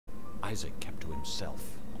Isaac kept to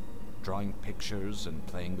himself, drawing pictures and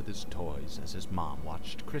playing with his toys as his mom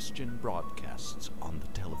watched Christian broadcasts on the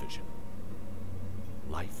television.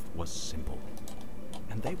 Life was simple,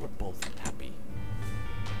 and they were both happy.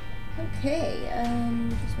 Okay,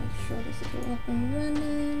 just make sure this is all up and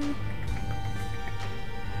running.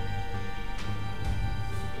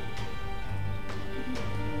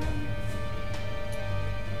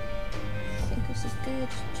 I think this is good.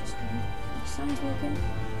 Just the sound's working.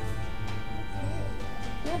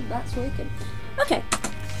 Yeah, that's working. Okay.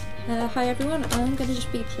 Hi everyone. I'm gonna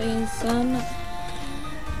just be playing some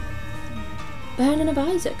Burning of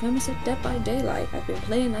Isaac. I almost said Dead by Daylight. I've been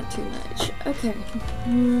playing that too much. Okay.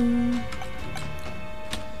 I'm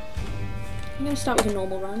gonna start with a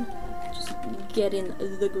normal run. Just get in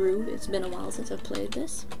the groove. It's been a while since I've played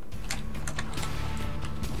this.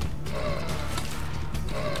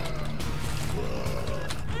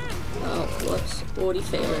 Oh, whoops. Already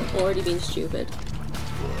failing. Already being stupid.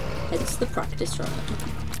 Hence the practice run.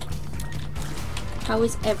 How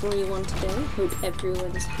is everyone today? Hope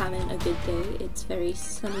everyone's having a good day. It's very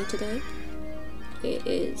sunny today. It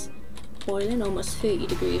is boiling, almost 30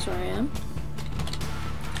 degrees where I am.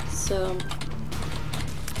 So,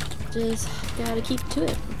 just gotta keep to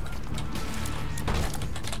it.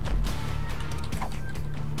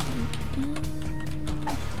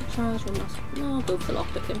 Charge or must. No, I'll go for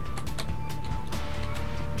lockpicking.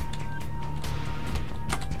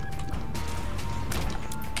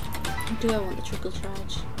 Do I want the trickle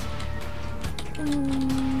charge?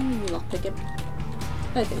 Lockpicking.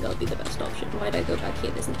 I think that'll be the best option. Why'd I go back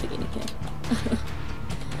here? There's nothing in here.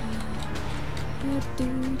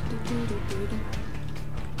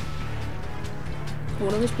 I'm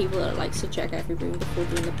one of those people that likes to check every room before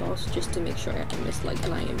doing the boss just to make sure I haven't missed like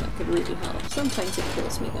an item that could really help. Sometimes it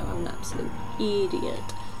kills me though, I'm an absolute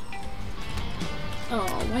idiot. Oh,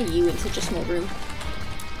 why are you in such a small room?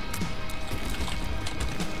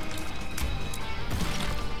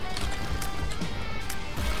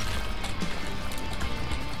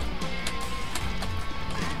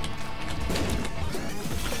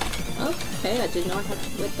 Okay, I did not have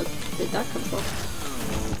where did that come from?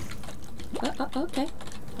 Okay.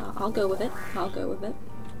 I'll go with it. I'll go with it.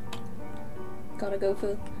 Gotta go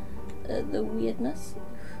for the weirdness.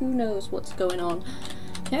 Who knows what's going on?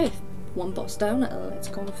 Okay, one boss down. Let's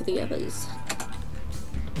go on for the others.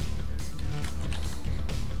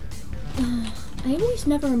 I always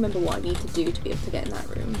never remember what I need to do to be able to get in that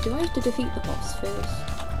room. Do I have to defeat the boss first?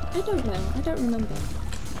 I don't know. I don't remember.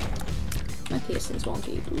 My piercing's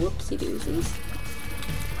wonky. Whoopsie doosies.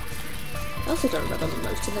 I also don't remember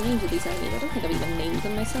most of the names of these enemies. I don't think I've even named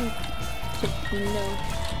them myself. So, no.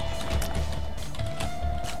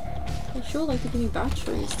 I sure like to give me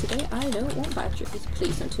batteries today. I don't want batteries.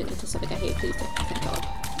 Please don't turn into something I hate. Please don't. Thank God.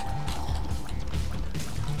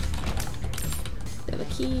 Do I have a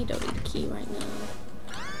key? Don't need a key right now.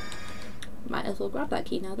 Might as well grab that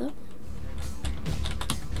key now though.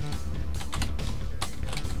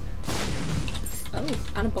 Oh,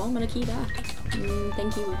 and a bomb and a key back.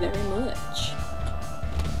 Thank you very much.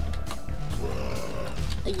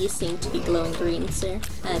 You seem to be glowing green, sir.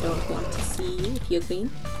 I don't want to see you if you're green.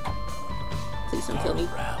 Please don't kill me.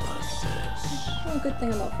 Oh, good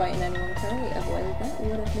thing I'm not fighting anyone currently, otherwise that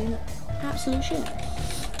would have been absolute shit.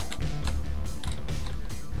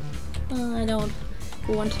 I don't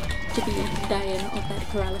want to be dying of that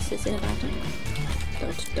paralysis in a battle.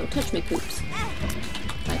 Don't touch me, poops.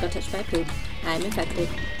 I got touched by poop. I'm infected.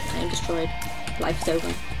 I am destroyed. Life's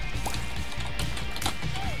over.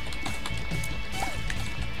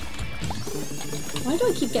 Why do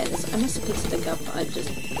I keep getting this? I must have picked something up, but I just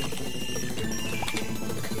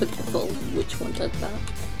forgetful which one does that.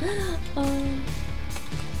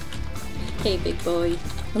 Hey big boy.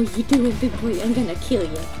 What are you doing, big boy? I'm gonna kill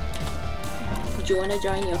you. Do you wanna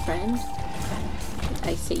join your friend?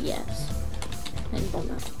 I say yes. And bomb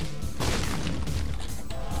that.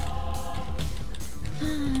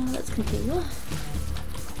 Let's continue.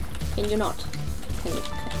 Can you not? Can you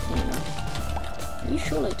not? You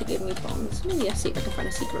sure like to give me bombs. Maybe I see if I can find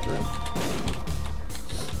a secret room.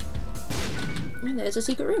 And there's a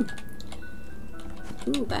secret room.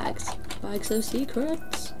 Ooh, bags. Bags of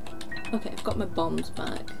secrets. Okay, I've got my bombs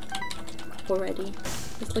back. Already.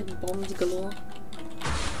 It's like bombs galore.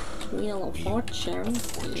 Wheel of Fortune.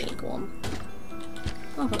 Yeah, go on.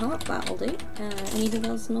 Oh, I forgot that'll do. Anything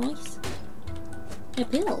else nice? A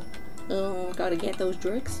pill. Oh, gotta get those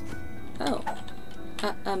drugs. Oh.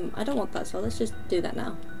 I don't want that, so let's just do that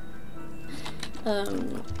now. No,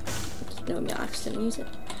 I'm gonna accidentally use it.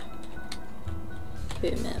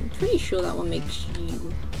 Boom, I'm pretty sure that one makes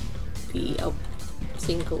you be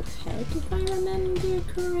single head, if I remember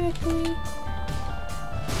correctly.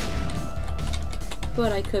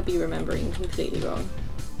 But I could be remembering completely wrong.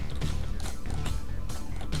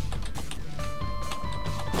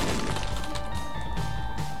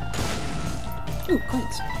 Ooh,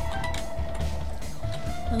 coins.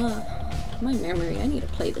 My memory, I need to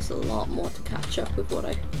play this a lot more to catch up with what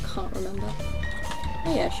I can't remember.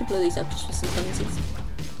 Oh yeah, I should blow these up just for some funsies.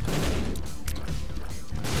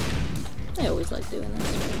 I always like doing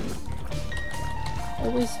this.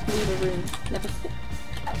 Always leave a room, never fit.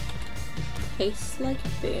 Tastes like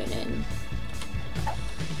burning.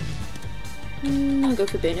 I'll go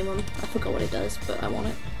for burning one. I forgot what it does, but I want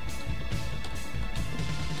it.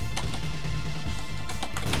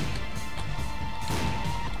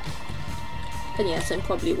 And yes, I'm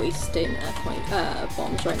probably wasting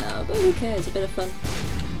bombs right now, but who cares? A bit of fun.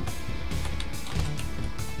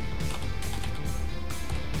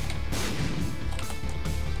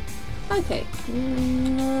 Okay,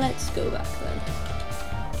 let's go back then.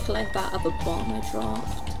 Collect that other bomb I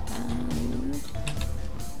dropped, and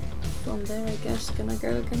from there I guess can I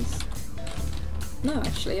go against... No,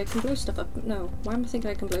 actually I can blow stuff up. No, why am I thinking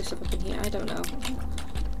I can blow stuff up in here? I don't know.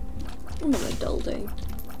 I'm having a dull day.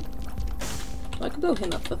 I could blow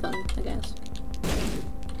him up for fun, I guess.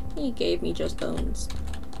 He gave me just bones.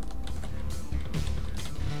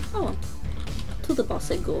 Oh well. To the boss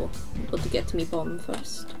I go, but to get to me bomb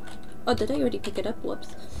first. Oh, did I already pick it up?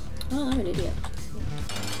 Whoops. Oh, I'm an idiot.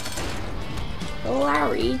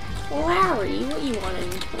 Larry? Larry? What you wanting?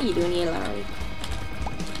 What are you doing here, Larry?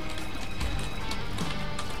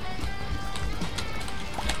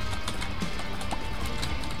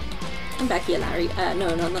 I'm back here, Larry.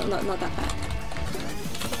 No, not that back.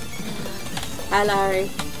 Hi, Larry.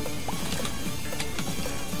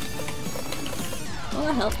 Oh,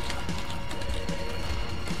 that helped.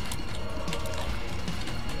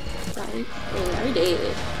 Larry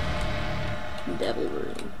did. Devil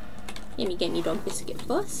room. Get me dog biscuit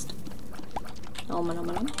first. Well,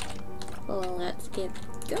 let's get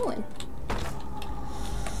going.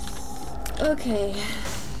 Okay.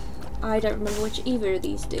 I don't remember which either of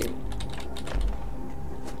these do.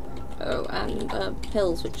 Oh, and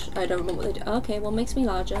pills, which I don't remember what they do. Okay, well, makes me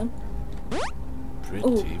larger.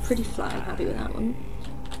 Oh, pretty fly. I'm happy with that one.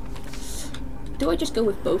 Do I just go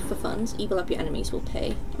with both for funds? Evil up your enemies will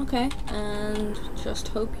pay. Okay, and just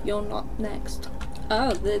hope you're not next.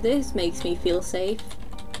 Oh, this makes me feel safe.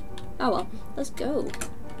 Oh well, let's go.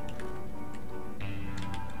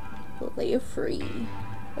 Lay you free.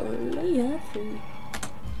 Lay you free.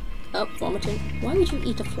 Oh, vomiting. Why would you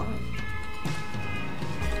eat a fly?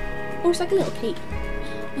 Oh, it's like a little cake.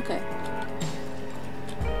 Okay.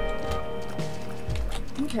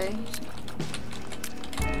 Okay.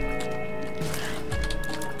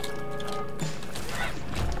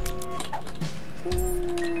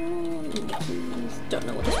 Don't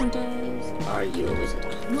know what this one does. Are you a wizard?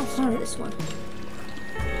 I'm not far at this one.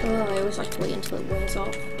 Oh, I always like to wait until it wears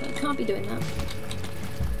off. But I can't be doing that.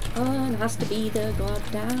 Oh, it has to be the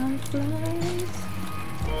goddamn flies.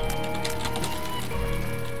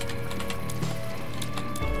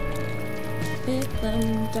 Hit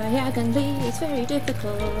them diagonally, it's very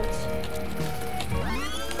difficult.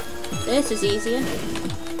 This is easier.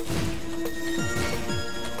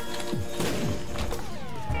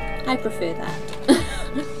 I prefer that.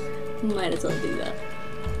 Might as well do that.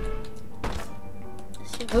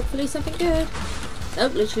 So hopefully something good.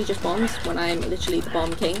 Nope, literally just bombs when I'm literally the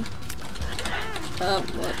bomb king.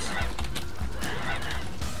 What?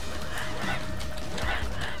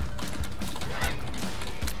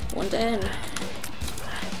 One down.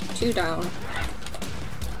 Two down.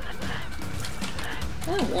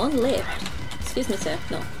 Oh, one left. Excuse me, sir.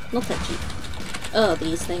 No, not touchy. Oh,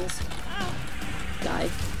 these things. Die.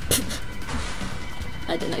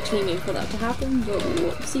 I didn't actually mean for that to happen, but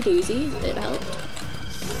whoopsie daisies, it helped.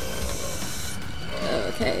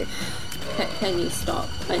 Okay. Can you stop?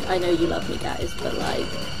 I know you love me, guys, but like,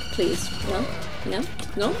 please. No? No?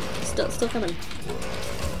 No? Still coming.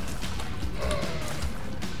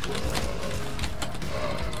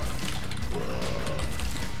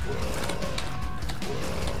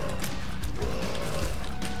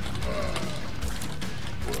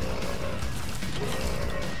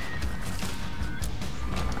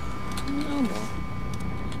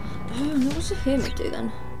 What's the hermit do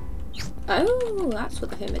then? Oh, that's what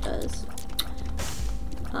the hermit does.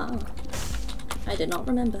 Oh, I did not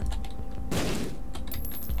remember.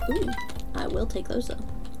 Ooh, I will take those though.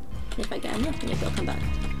 If I get enough, maybe I'll come back.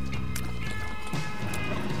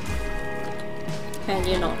 Can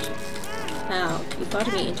you not? Ow, you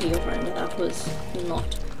farted me into your friend. That was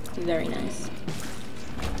not very nice.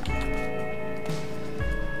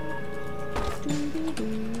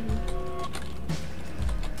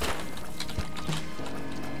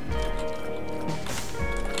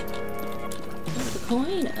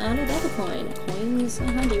 coin. Coins are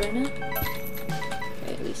handy right now.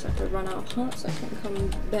 Okay, at least I could run out of hearts. I can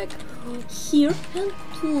come back here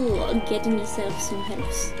and getting myself some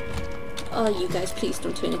health. Oh, you guys, please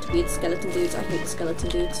don't turn into weird skeleton dudes. I hate skeleton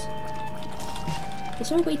dudes. Is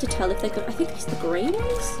there a way to tell if they go? I think it's the grey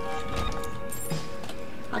ones?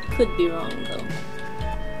 I could be wrong though.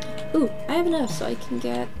 Ooh, I have enough so I can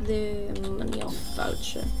get the money off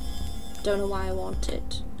voucher. Don't know why I want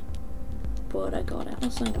it, but I got it.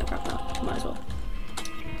 Also, I'm gonna grab that. Might as well.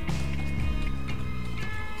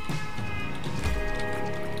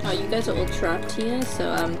 Oh, you guys are all trapped here, so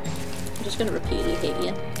I'm just gonna repeatedly hit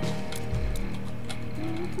you.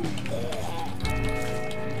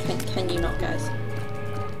 Can you not, guys?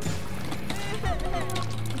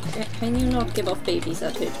 Can you not give off babies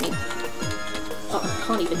that hurt me? Oh, I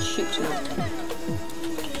can't even shoot now.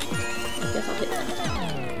 I guess I'll hit them.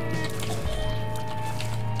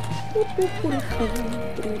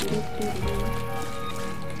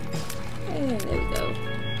 And there we go.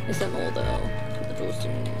 Is that more though? The doors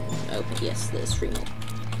didn't open. Yes, there's 3 more.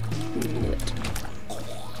 Knew it.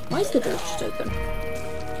 Why is the door just open?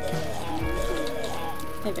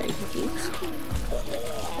 I'm very confused.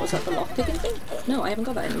 Was that the lockpicking thing? No, I haven't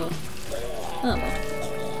got that anymore. Oh well.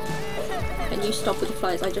 Can you stop with the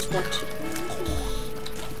flies? I just want to.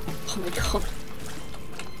 Oh my god.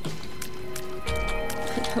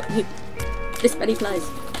 I don't need this many flies.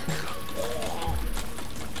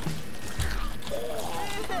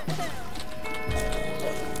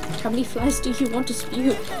 How many flies do you want to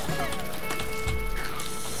spew?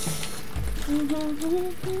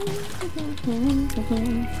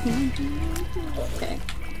 Okay.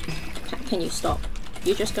 Can you stop?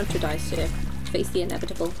 You're just going to die, sir. Face the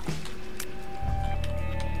inevitable.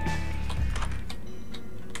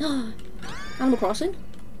 Animal Crossing?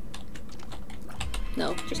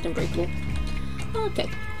 No, just Unbreakable. Okay.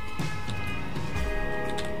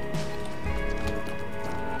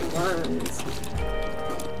 Worms.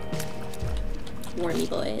 Wormy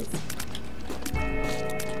boys.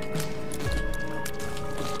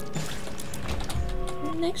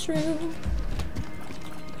 Next room.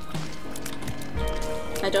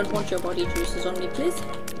 I don't want your body juices on me, please.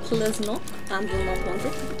 Please no. And will not want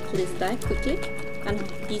it. Please die quickly and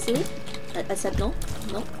easily. I said no.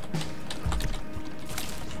 No.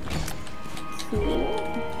 Cool.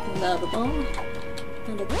 Lava bomb.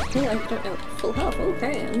 And a oh, I don't know. Full health.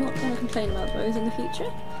 Okay, I'm not gonna complain about those in the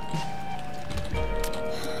future.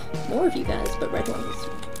 More of you guys, but red ones.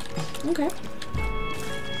 Okay.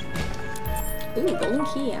 Ooh, golden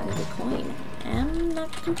key and a coin. I'm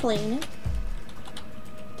not complaining.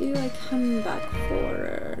 Do I come back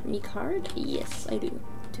for me card? Yes, I do.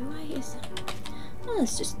 Do I? Yes. Well,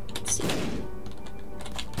 let's just see.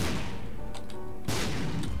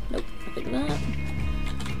 Nope, I picked that.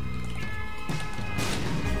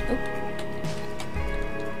 Nope.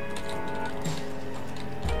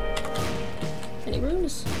 Any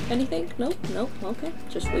runes? Anything? Nope, nope, okay.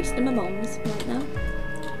 Just wasting my bombs right now.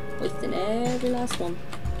 Wasting every last one.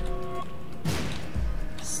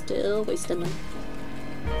 Still wasting them.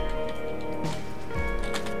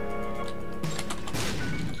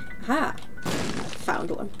 Aha!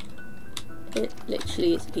 Found one. It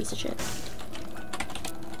literally is a piece of shit.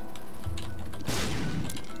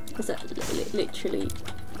 Is that literally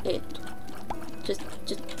it? Just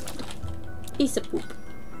piece of poop.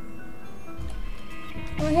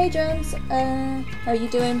 Oh hey Jones, how are you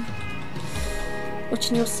doing?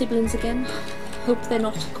 Watching your siblings again. Hope they're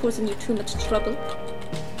not causing you too much trouble.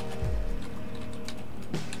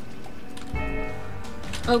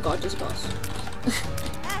 Oh god, there's a boss.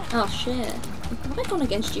 Oh shit. Have I gone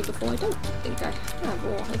against you before? I don't think I have,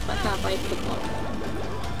 or if I have, I forgot.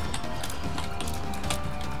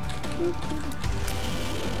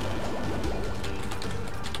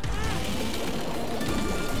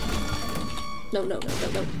 No, no, no, no,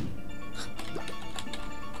 no.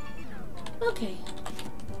 Okay.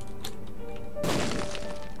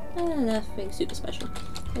 Nothing super special.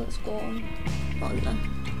 Let's go on.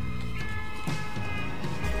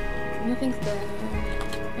 Nothing there.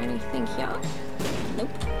 Anything here? Nope.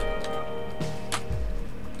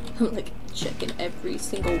 I'm like checking every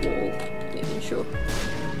single wall, making sure.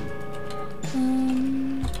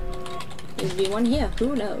 Maybe one here,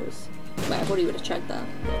 who knows? Well, I thought he would have checked that.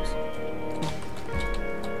 Oops.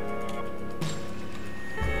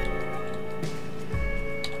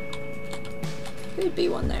 Could be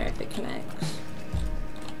one there if it connects.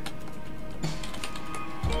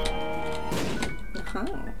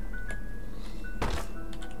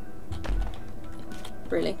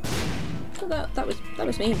 Really? So that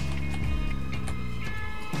was me.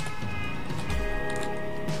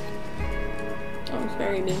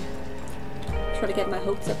 very mean. Try to get my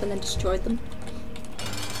hopes up and then destroyed them.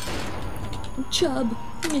 Chub!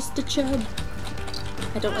 Mr. Chub!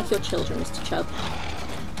 I don't like your children, Mr. Chub.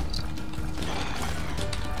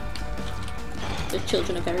 The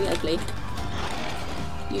children are very ugly.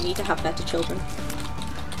 You need to have better children.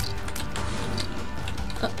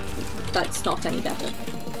 That's not any better.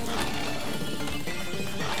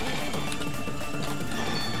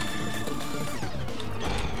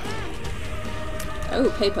 Oh,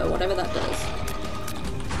 paper, whatever that does.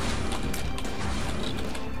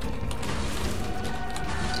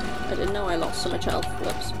 I didn't know I lost so much health.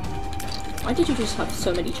 Whoops. Why did you just have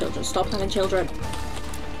so many children? Stop having children.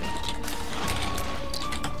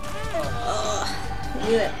 I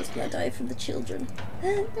knew I was gonna die from the children.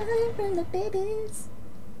 Die from the babies.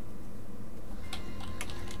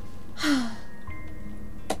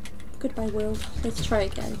 Goodbye, world. Let's try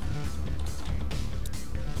again.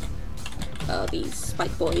 Oh, these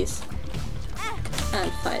spike boys.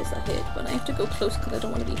 And fires that hurt, but I have to go close because I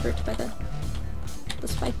don't want to be hurt by the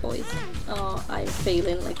spike boys. Oh, I'm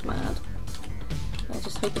failing like mad. I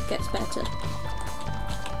just hope it gets better.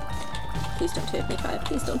 Please don't hurt me, fire.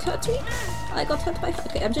 Please don't hurt me. I got hurt by fire.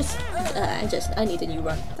 Okay, I need a new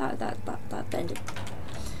run. That ended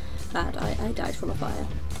bad. I died from a fire.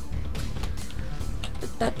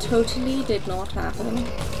 That totally did not happen.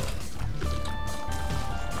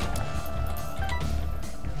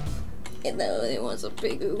 Though it was a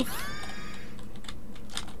big oof.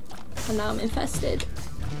 And now I'm infested.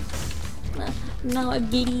 Now I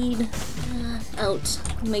bleed out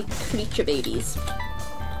my creature babies.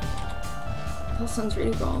 That sounds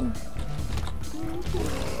really wrong.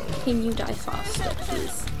 Can you die faster,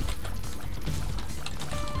 please?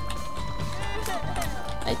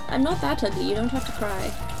 I'm not that ugly, you don't have to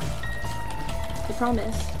cry. I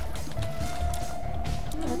promise.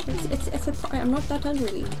 I'm not that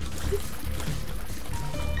ugly.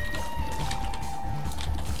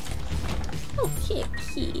 Okay,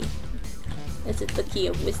 key. Is it the key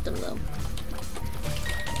of wisdom though?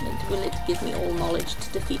 And will it give me all knowledge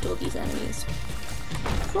to defeat all these enemies?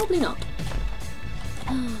 Probably not.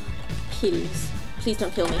 Pills. Please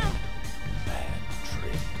don't kill me.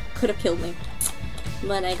 Could have killed me.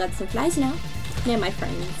 But I got some flies now. They're my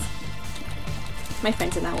friends. My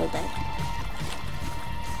friends are now all dead.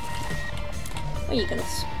 Where are you gonna...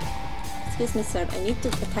 Excuse me, sir. I need to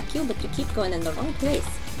attack you, but you keep going in the wrong place.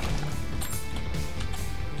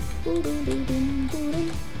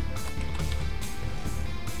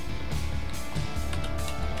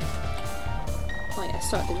 Oh yeah,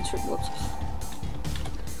 start didn't shoot. Whoops.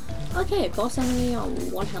 Okay, boss enemy on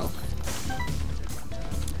 1 health.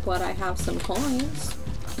 But I have some coins.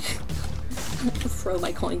 Throw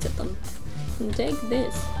my coins at them. And take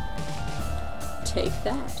this. Take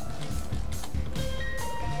that.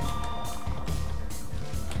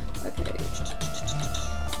 Okay.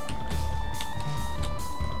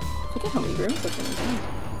 Forget how many rooms I've been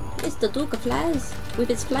in. It's the Duke of Flies with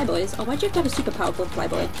its flyboys. Oh, why'd you have to have a super powerful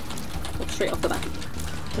flyboy? Like straight off the bat.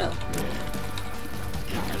 No.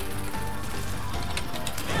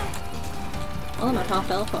 Well, I'm at half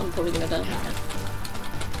health, but I'm probably gonna die.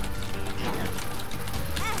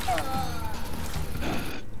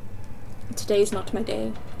 Today's not my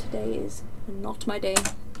day. Today is not my day.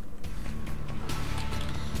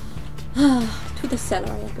 To the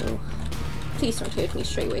cellar I go. Please don't hurt me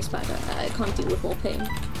straight away, Spider. I can't deal with more pain.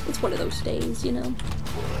 It's one of those days, you know.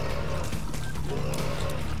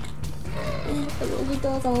 The world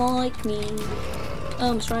doesn't like me. I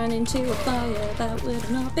almost ran into a fire. That would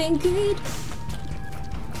have not been good.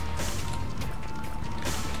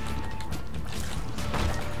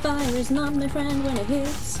 Fire is not my friend when it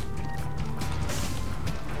hits.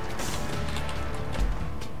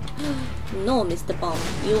 No, Mr. Bomb,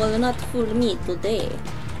 you will not fool me today.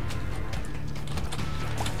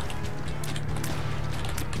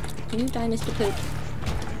 Can you die, Mr. Poop?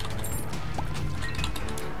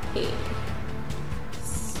 Okay. Let's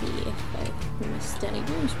see if I missed any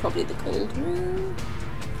rooms. Probably the gold room.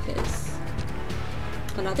 Because...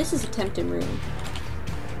 oh, now this is a tempting room.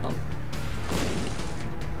 Oh.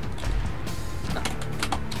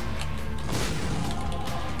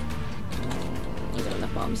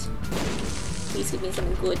 Bombs. Please give me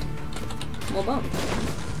something good. More bombs.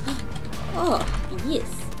 Oh, yes.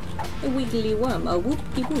 A wiggly worm. A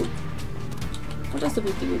whoop-de-whoop. What does the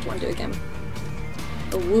whoop-de-whoop one do again?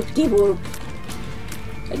 A whoop-de-whoop.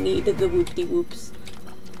 I need the whoop-de-whoops.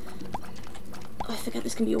 Oh, I forget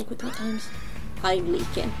this can be awkward at times. I'm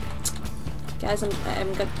leaking. Guys,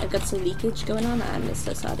 I've got some leakage going on and it's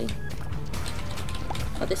so sorry.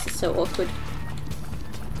 Oh, this is so awkward.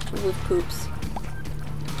 With poops.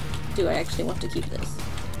 do I actually want to keep this?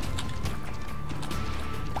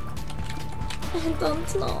 I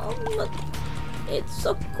don't know, but it's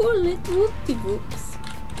so cool, it's whoop-de-whoops.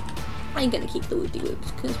 I'm gonna keep the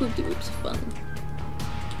whoop-de-whoops, because whoop-de-whoops are fun.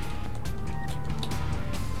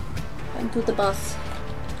 And to the boss.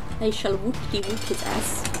 I shall whoop-de-whoop his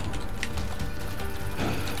ass.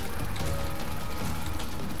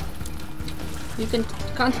 You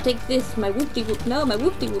can't take this, my whoop-de-whoop. No, my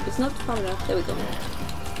whoop-de-whoop is not far enough. There we go.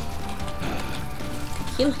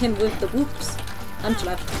 Kill him with the whoops.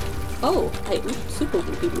 Until oh, I whoop super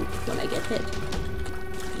whoopy-whoop when I get hit.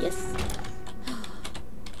 Yes.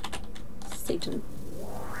 Satan.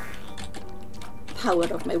 The power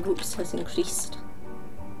of my whoops has increased.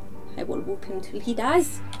 I will whoop him till he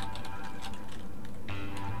dies.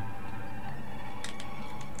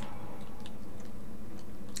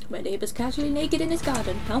 My neighbour's casually naked in his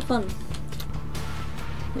garden. How fun.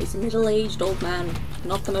 He's a middle-aged old man.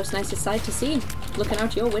 Not the most nicest sight to see. Looking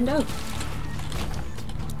out your window.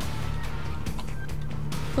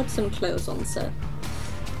 Put some clothes on, sir.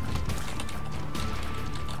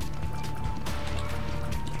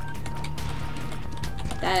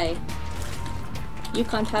 Die. You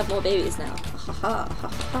can't have more babies now. Ha ha ha ha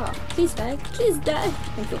ha. Please die. Please die.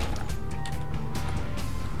 Thank you.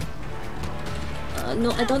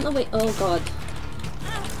 No, I don't know wait. Oh god.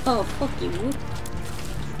 Oh, fuck you, whoop.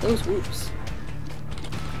 Those whoops.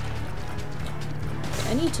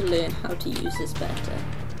 I need to learn how to use this better.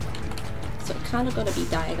 So I kind of gotta be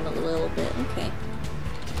diagonal a little bit. Okay.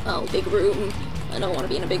 Oh, big room. I don't want to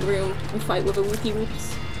be in a big room and fight with a whoopie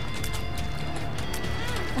whoops.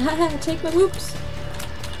 Ah, take my whoops.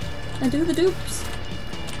 And do the dupes.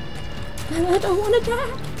 I don't want to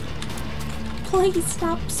die. Please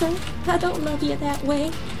stop, sir. I don't love you that way.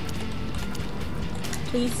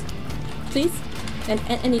 Please. Please. And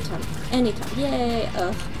anytime. Anytime. Yay.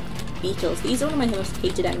 Beetles. These are one of my most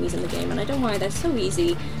hated enemies in the game, and I don't know why they're so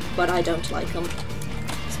easy, but I don't like them.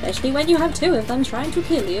 Especially when you have two of them trying to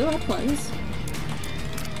kill you at once.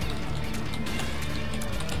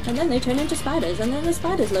 And then they turn into spiders, and then the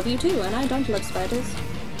spiders love you too, and I don't love spiders.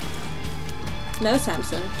 No,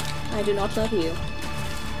 Samson. I do not love you.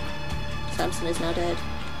 Samson is now dead.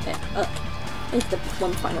 Okay, it's the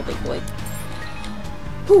one final big boy.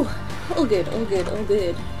 Whew. All good, all good, all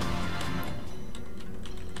good.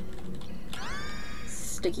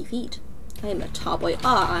 Sticky feet. I am a tar boy.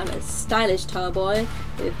 Ah, I'm a stylish tar boy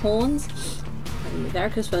with horns and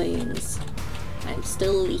varicose veins. I'm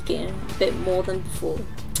still leaking a bit more than before.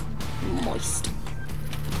 Moist.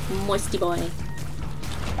 Moisty boy.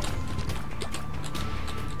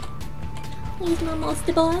 He's my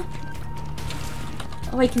moisty boy.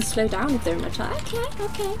 Oh, I can slow down if they're in my time.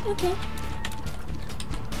 Okay.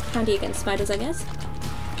 Handy against spiders, I guess.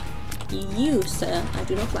 You, sir, I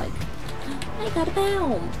do not like. I got a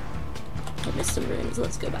bomb. I missed some rooms.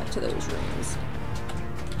 Let's go back to those rooms.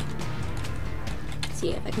 See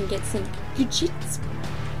if I can get some good shits.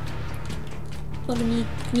 Follow me,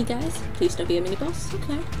 guys. Please don't be a mini boss.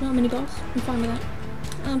 Okay, not a mini boss. I'm fine with that.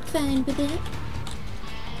 I'm fine with it.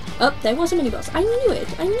 Oh, there was a mini boss. I knew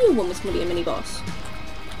it. I knew one was going to be a mini boss.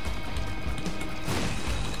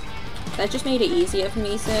 That just made it easier for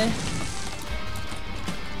me, sir.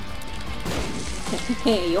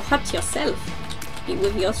 You hurt yourself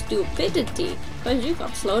with your stupidity, because you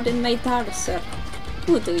got slowed in my tower, sir.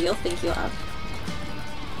 Who do you think you are?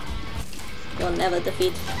 You'll never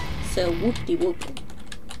defeat Sir Whoop-de-Whoop.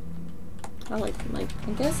 I like my,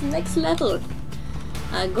 I guess, next level.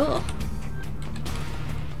 I go.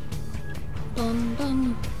 Bum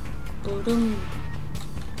bum, boom,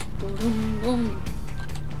 boom, boom.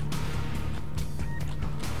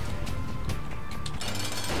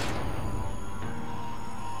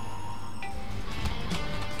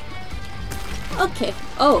 Okay.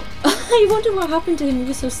 Oh, I wonder what happened to him. He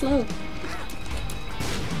was so slow.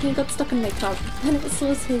 He got stuck in my car, and it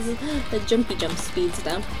slows his jumpy jump speeds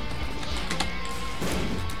down.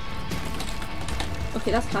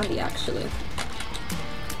 Okay, that's handy actually.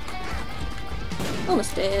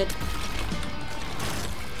 Almost dead.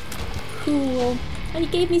 Cool. And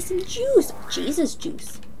he gave me some juice. Jesus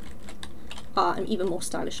juice. Ah, I'm even more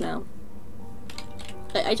stylish now.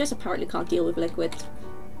 I just apparently can't deal with liquid.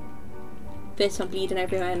 Bits I'm bleeding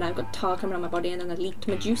everywhere, and I've got tar coming out my body, and then I leaked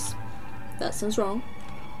my juice. That sounds wrong.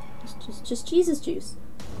 It's just Jesus juice.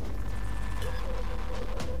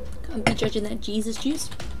 Can't be judging that Jesus juice.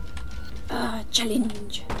 Ah,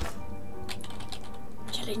 challenge.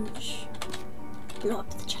 Challenge. Blow up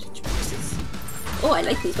the challenge boxes. Oh, I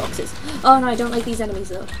like these boxes. Oh no, I don't like these enemies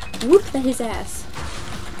though. Whoop his ass.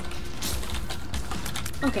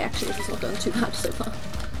 Okay, actually this is not going too bad so far.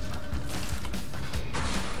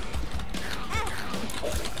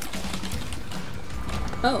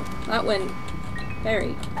 Oh, that went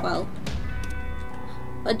very well.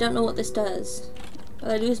 I don't know what this does,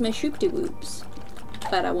 but I lose my shoop-de-whoops.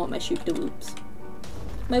 But I want my shoop-de-whoops.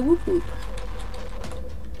 My whoop-whoop.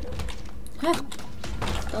 Huh.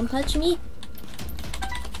 Don't touch me.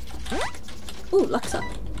 Ooh, luck's up.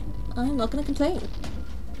 I'm not gonna complain.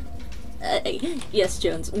 Yes,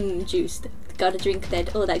 Jones. Juice. Gotta drink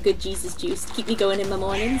that. Oh, that good Jesus juice. Keep me going in my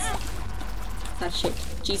mornings. Ah, shit.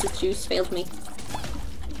 Jesus juice failed me.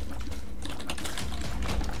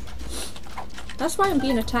 That's why I'm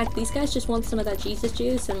being attacked. These guys just want some of that Jesus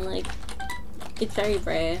juice, and like, it's very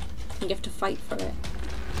rare, and you have to fight for it.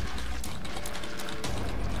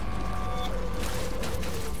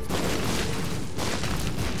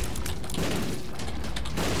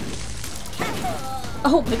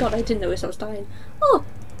 Oh my god, I didn't notice I was dying. Oh,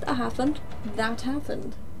 that happened. That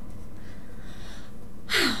happened.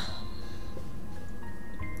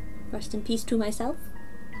 Rest in peace to myself.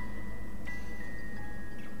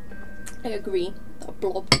 I agree, that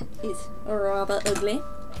blob is rather ugly.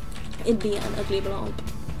 It'd be an ugly blob.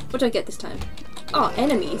 What do I get this time? Oh,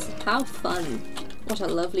 enemies! How fun! What a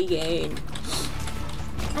lovely game.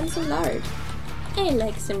 And some lard. I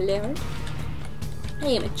like some lard. I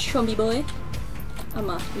am a chumby boy. I'm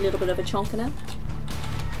a little bit of a chonker now.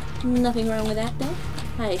 Nothing wrong with that though.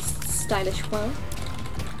 Hi, stylish flower.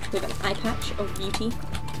 We have an eye patch of beauty.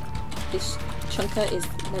 This chunker is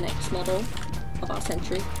the next model of our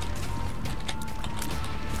century.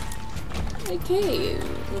 Okay,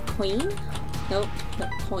 queen. Nope,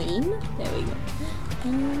 not queen. There we go.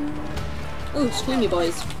 Oh, screamy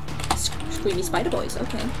boys. Screamy spider boys,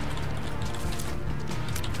 okay.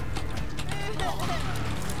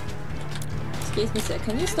 Excuse me sir,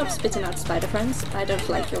 can you stop spitting out spider friends? I don't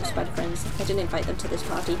like your spider friends. I didn't invite them to this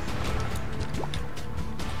party.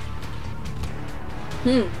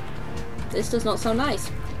 This does not sound nice.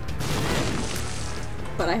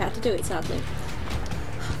 But I had to do it, sadly.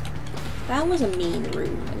 That was a mean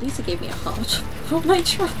room. At least it gave me a heart for my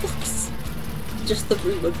troubles. Just the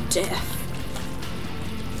room of death.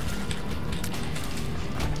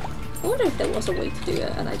 I wonder if there was a way to do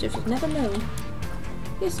it and I just would never know.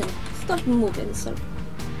 Listen, stop moving, so.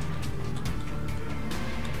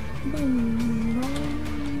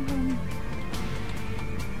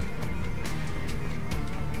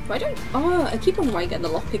 Why don't? Oh, I keep on why I get the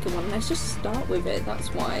lockpicker one, and I just start with it.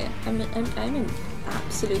 That's why I'm an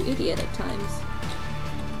absolute idiot at times.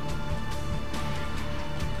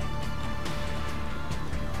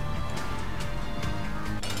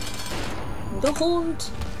 The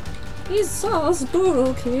haunt is so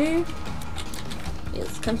spooky.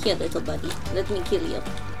 Yes, come here, little buddy. Let me kill you.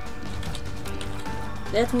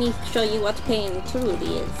 Let me show you what pain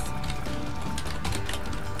truly is.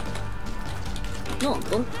 No,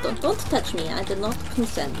 don't touch me. I did not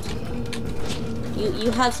consent.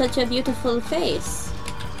 You have such a beautiful face.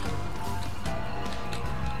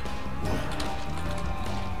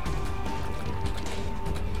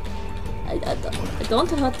 Don't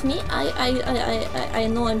hurt me. I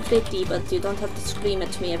know I'm pretty, but you don't have to scream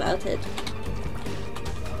at me about it.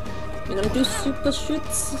 You're gonna do super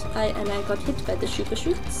shoots. And I got hit by the super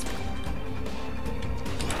shoots.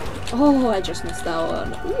 Oh, I just missed that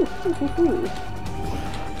one. Ooh.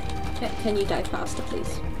 Can you die faster,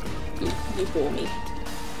 please? You bore me.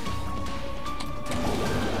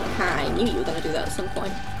 I knew you were gonna do that at some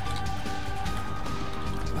point.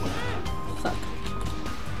 Fuck.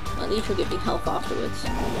 At least you'll give me health afterwards.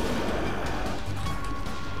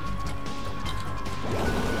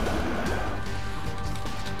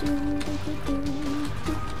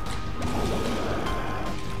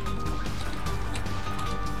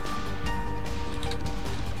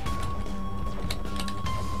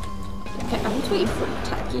 Okay, I was waiting for an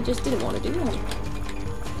attack, you just didn't want to do one.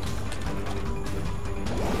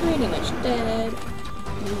 Pretty much dead.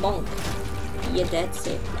 Monk. You're dead,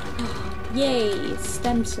 sick. Yay!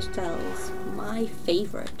 Stem cells. My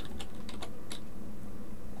favourite.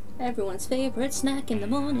 Everyone's favourite snack in the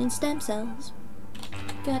morning, stem cells.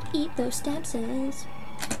 Gotta eat those stem cells.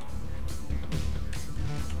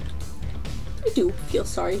 I do feel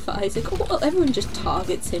sorry for Isaac. Oh, everyone just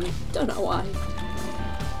targets him. Don't know why.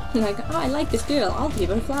 Like, oh, I like this girl. I'll give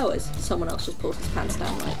her flowers. Someone else just pulls his pants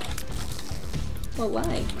down like, well,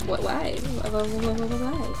 why? Why?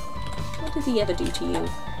 What did he ever do to you?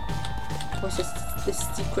 Or is just this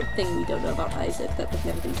secret thing we don't know about Isaac that we've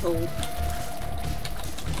never been told?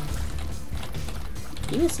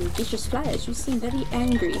 You have some vicious flyers. You seem very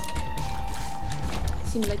angry.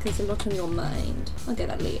 Seems like there's a lot on your mind. I'll get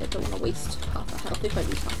that later. Don't want to waste half a health. If I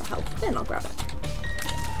lose half a health, then I'll grab it.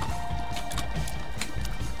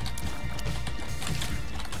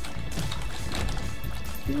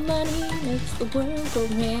 Money makes the world go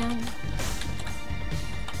round.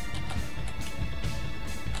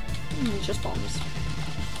 Just bombs.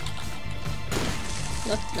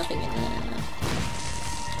 Nothing in there.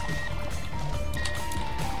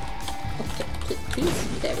 Okay,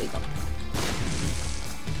 please. There we go.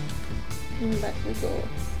 Back we go.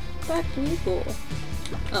 Back we go.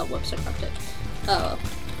 Oh, whoops, I dropped it. Oh.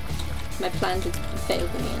 My plan just failed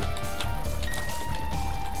in the end.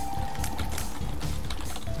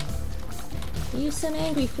 You some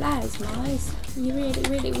angry flies, Mars. You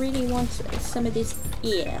really want some of this?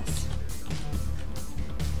 Yes.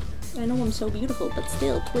 I know I'm so beautiful, but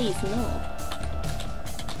still, please, no. I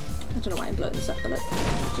don't know why I'm blowing this up, but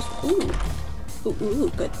just, ooh. Ooh,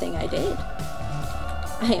 good thing I did.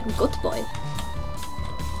 I am good boy.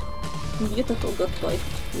 Beautiful good boy.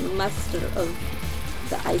 Master of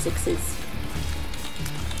the Isaacses.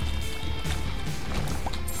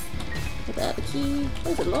 The key.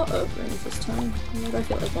 There's a lot of rooms this time. I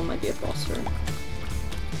feel like one might be a boss room.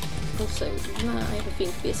 Also, I have a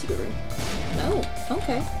feeling to be a secret room. No,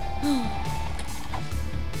 okay.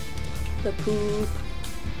 The poop.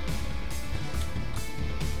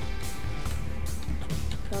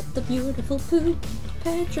 Got the beautiful poop.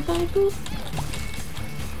 Petrified poop.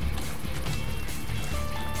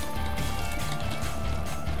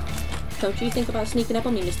 Don't you think about sneaking up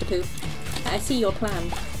on me, Mr. Poop? I see your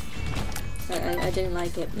plan. I didn't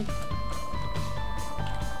like it.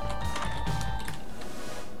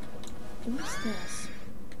 What's this?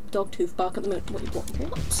 Dogtooth, bark at the moon. Wait,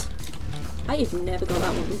 what? I have never got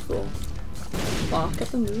that one before. Bark at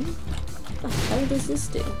the moon? What the hell does this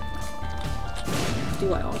do?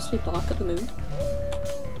 Do I honestly bark at the moon?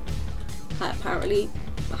 I apparently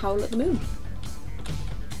howl at the moon.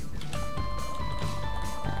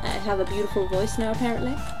 I have a beautiful voice now,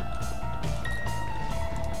 apparently.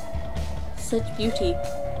 Such beauty.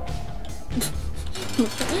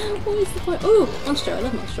 What is the point? Oh, Monstro, I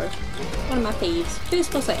love Monstro. One of my faves.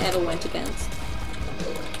 First boss I ever went against.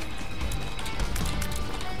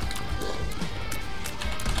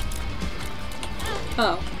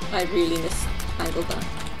 Oh, I really misangled that.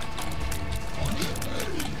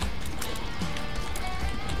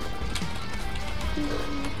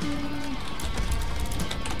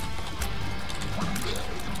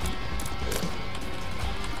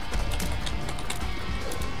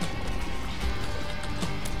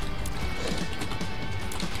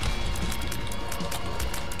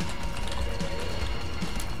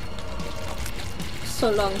 So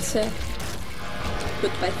long, sir.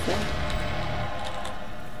 Goodbye, friend.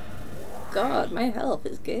 God, my health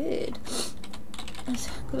is good.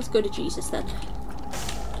 Let's go to Jesus then.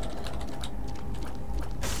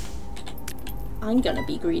 I'm gonna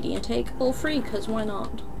be greedy and take all three, because why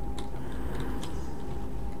not?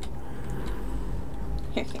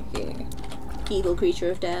 Evil creature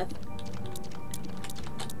of death.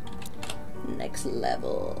 Next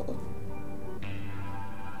level.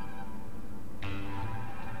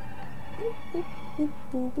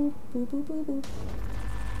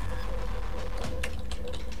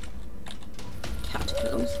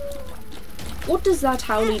 Catacombs. What does that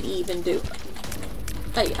howling even do?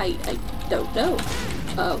 I don't know.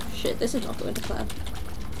 Oh shit, this is not going to plan.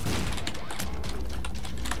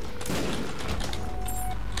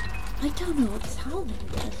 I don't know what this howling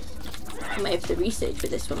does. I might have to research for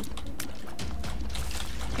this one.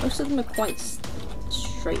 Most of them are quite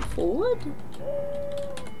straightforward.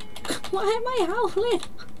 Why am I howling?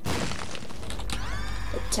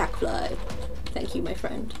 Attack fly. Thank you, my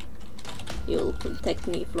friend. You'll protect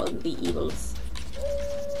me from the evils.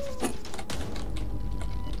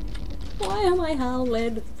 Why am I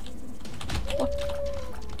howling? What?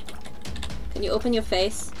 Can you open your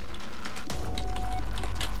face?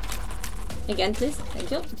 Again, please.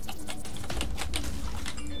 Thank you.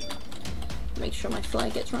 Make sure my fly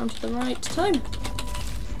gets round to the right time.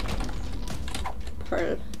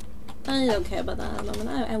 Pearl. I don't care about that at the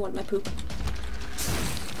moment. I want my poop.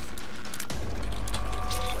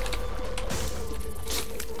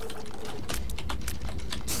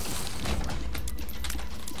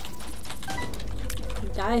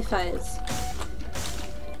 Die fires.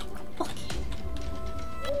 Okay.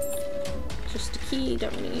 Just a key.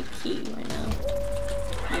 Don't really need a key right now.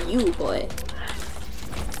 You boy.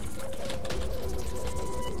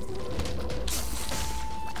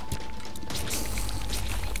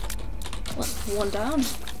 One down.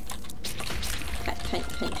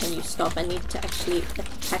 Can you stop? I need to actually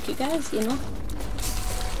attack you guys, you know?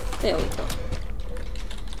 There we go.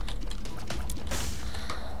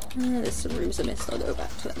 There's some rooms I missed. I'll go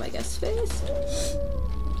back to them, I guess, first.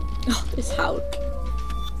 Oh, this howl.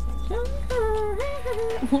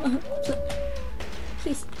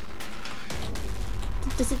 Please.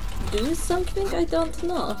 Does it do something? I don't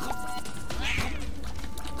know.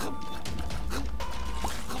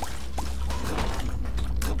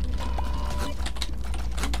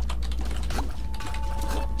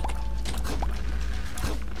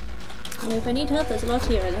 If I need help, there's a lot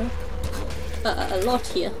here, I know. A lot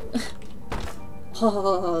here.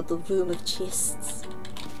 Oh, the room of chests.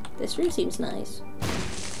 This room seems nice.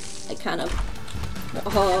 I kind of...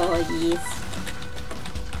 Oh, yes.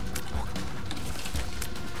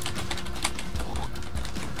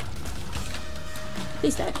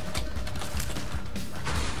 Please die.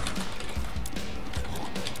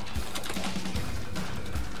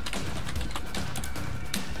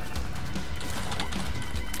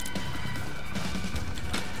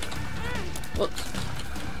 Whoops.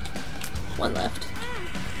 One left.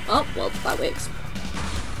 Oh, well, that works.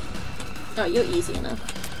 Oh, you're easy enough.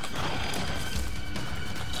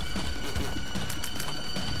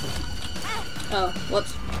 Oh,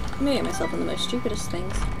 whoops. I made myself on the most stupidest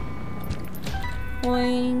things.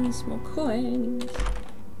 Coins, more coins.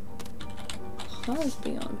 Pause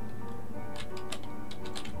beyond.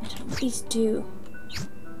 I don't know what these do.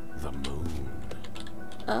 The moon.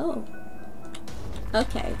 Oh.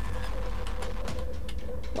 Okay.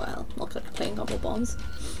 Well, not like playing couple bombs.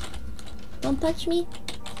 Don't touch me.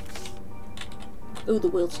 Ooh, the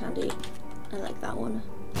world's handy. I like that one.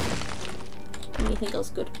 Anything else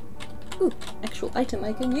good? Ooh, actual item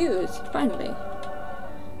I can use. Finally.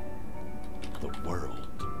 The world.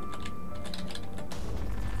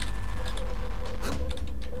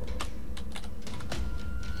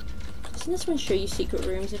 Doesn't this one show you secret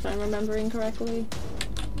rooms if I'm remembering correctly?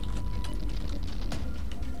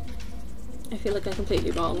 I feel like I'm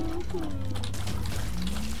completely wrong.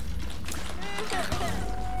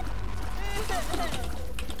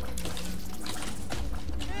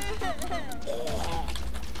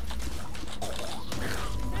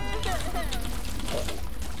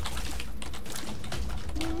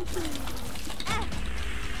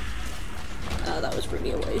 Oh, that was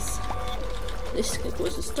really a waste. This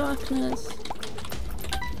causes darkness.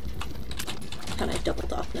 Can I double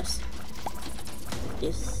darkness?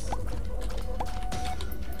 Yes.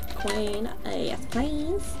 Queen, yes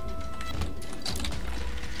please.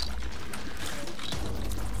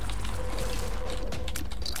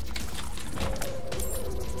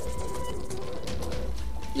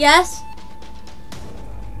 Yes?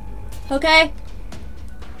 Okay.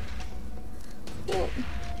 Well,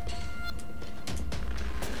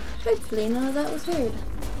 hopefully none of that was heard.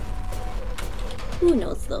 Who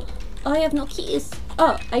knows though? Oh, I have no keys.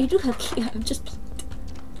 Oh, I do have keys. I'm just...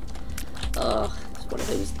 Oh, it's one of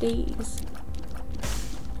those days.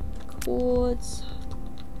 Chords.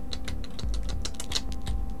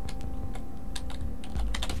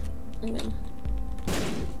 I'm in.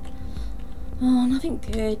 Oh, nothing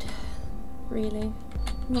good. Really.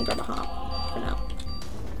 I'm gonna grab a heart for now.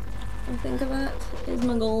 I think that is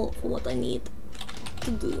my goal for what I need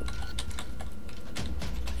to do.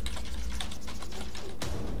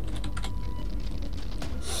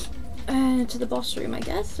 To the boss room, I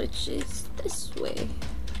guess, which is this way.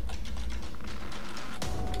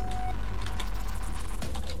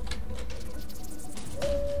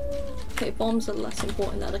 Okay, bombs are less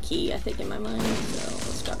important than a key, I think, in my mind, so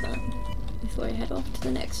let's grab that before I head off to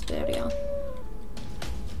the next area.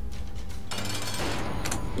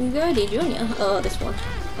 Goody Junior. Oh, this one.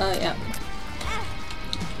 Oh, yeah.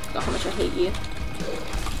 God, how much I hate you.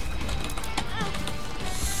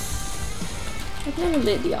 I've never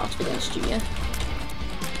lit the art against you yet.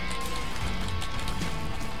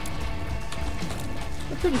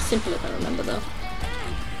 They're pretty simple if I remember though.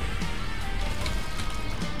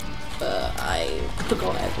 I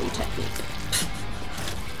forgot every technique.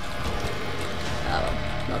 Oh,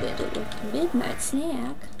 not the end of the midnight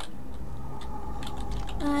snack.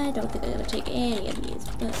 I don't think I'm gonna take any of these,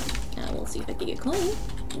 but we'll see if I can get a coin.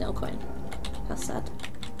 No coin. How sad.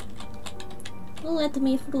 Let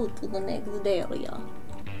me through to the next area.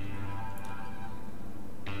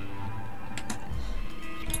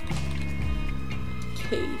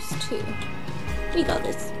 Case 2. We got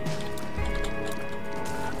this.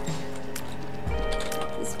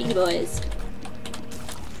 The speedy boys.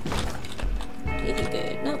 Anything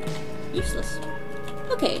good? Nope. Useless.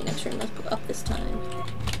 Okay, next room. Let's put up this time.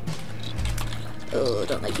 Oh,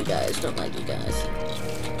 don't like you guys. Don't like you guys.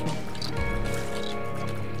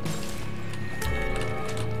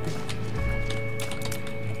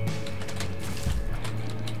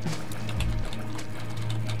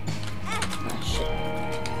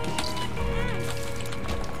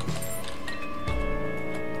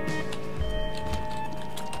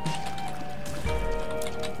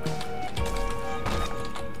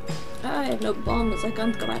 have no bombs, I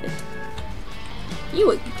can't grab it.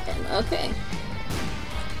 You again, okay.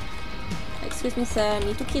 Excuse me, sir, I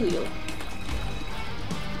need to kill you.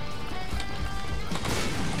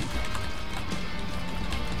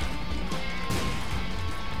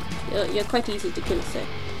 You're quite easy to kill, sir.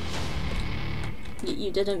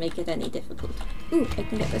 You didn't make it any difficult. Ooh, I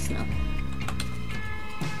can get this now.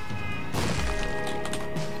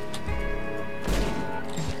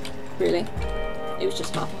 Really? It was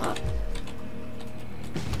just half a heart.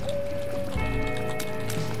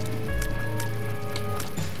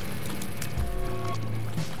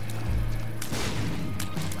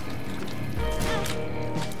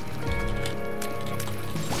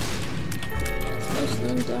 Let's most of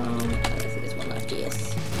them down. I think there's one left,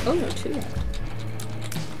 yes. Oh no, two left.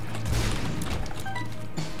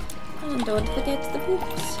 And don't forget the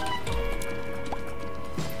poops.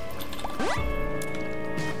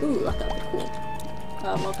 Ooh, luck up, cool.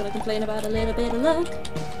 I'm not gonna complain about a little bit of luck.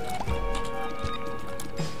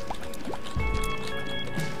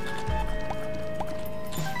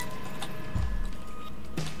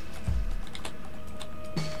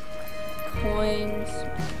 Coins.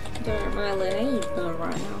 Don't really need them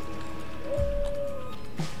right now.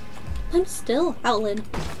 I'm still howling.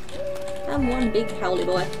 I'm one big howly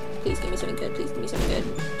boy. Please give me something good, please give me something good.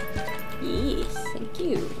 Yes, thank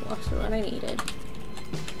you. That's what I needed.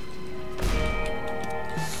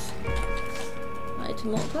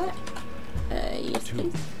 Item multiplier? Yes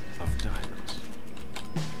please. Of diamonds.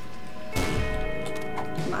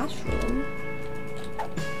 Mushroom?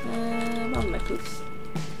 What are my poops?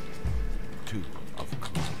 2 of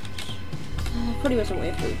clubs. Probably wasn't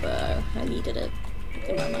worth it, but I needed it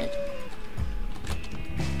in my mind.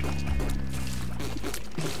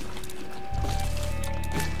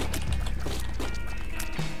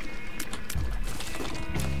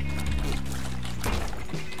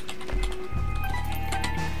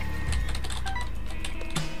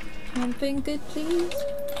 Something good, please?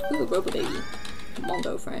 Ooh, Robo Baby.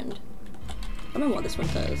 Mongo friend. I don't know what this one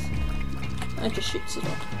does. It just shoots it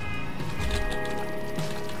off.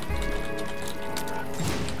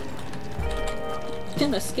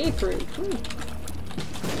 An escape route. Ooh.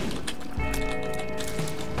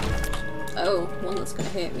 Oh, one that's gonna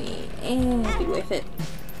hurt me. It'd be worth it.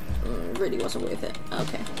 Really wasn't worth it.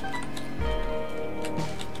 Okay.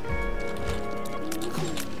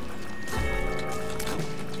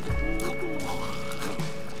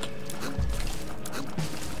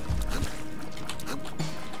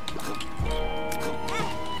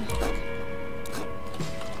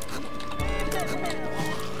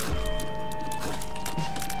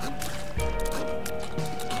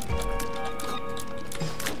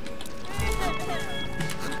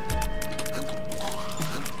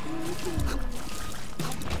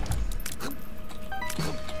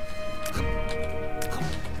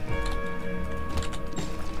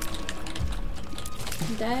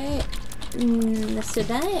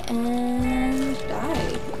 Die and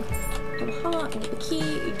die. Have a heart, have a key,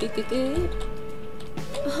 good.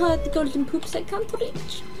 Oh, the golden poops I can't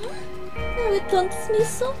reach. Oh, it taunts me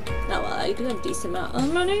so. Oh, well, I do have a decent amount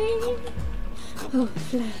of money. Oh,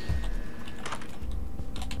 fly.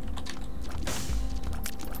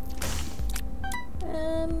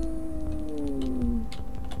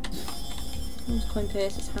 Coin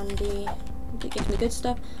purse is handy. It gives me good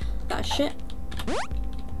stuff. That shit.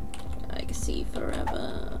 See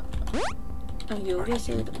forever. Are you a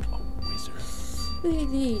wizard? A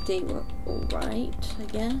wizard. They were alright, I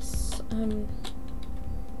guess.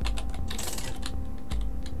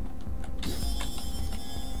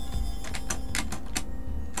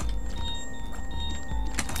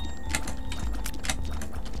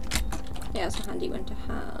 Yeah, it's a handy one to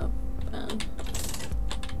have.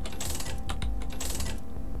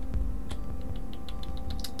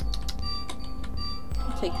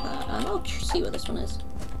 Take that, and I'll see what this one is.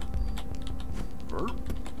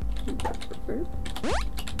 Verb?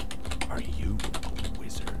 Are you a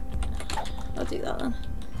wizard? I'll do that then.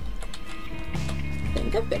 I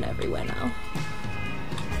think I've been everywhere now.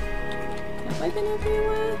 Have I been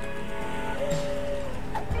everywhere?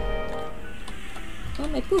 Oh,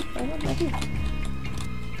 my poop! I want my poop!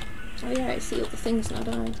 Oh yeah, I see all the things now,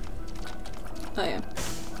 don't I? Oh yeah,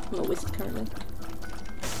 I'm a wizard currently.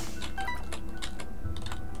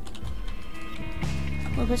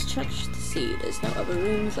 Well, let's check to see there's no other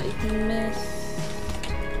rooms that you can miss.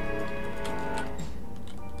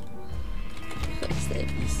 Looks there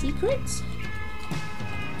be secrets.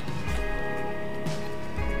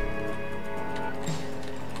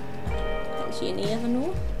 Is you near the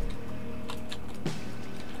north?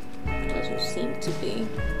 Doesn't seem to be,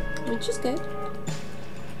 which is good.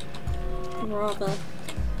 rather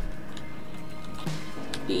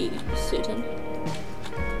be certain.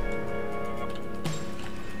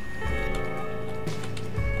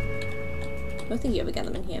 I don't think you ever get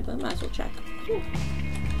them in here, but I might as well check. Ooh.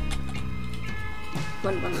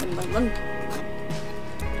 Run, run, run, run, run.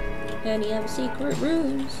 Any other secret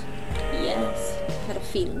rooms? Yes. I had a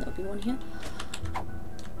feeling there'll be one here.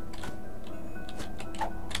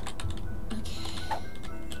 Okay.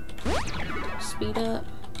 Speed up.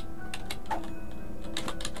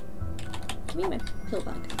 Give me my pill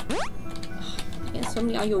bag. Yeah, so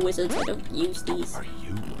many are your wizards, I don't use these. Are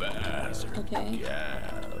you bastard? Okay.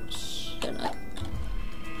 Yes. Don't know.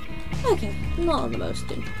 Okay, not the most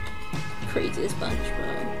craziest bunch,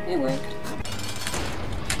 but it worked.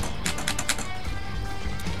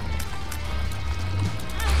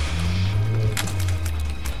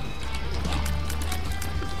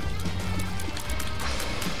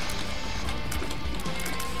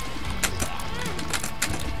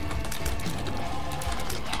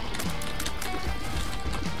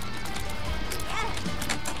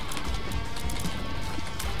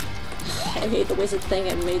 I hate the wizard thing,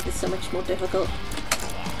 it made this so much more difficult.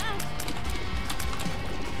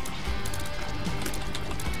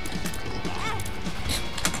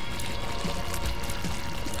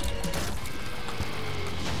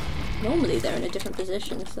 Normally they're in a different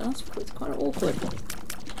position, so that's quite awkward.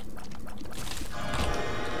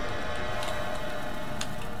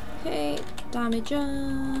 Okay, damage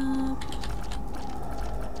up.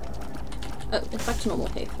 Oh, it's back to normal,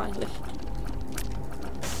 okay, finally.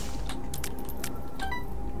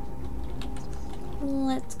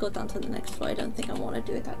 Let's go down to the next floor. I don't think I want to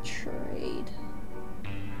do that trade.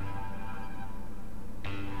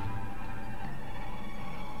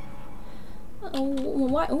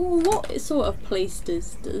 What sort of place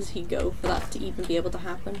does he go for that to even be able to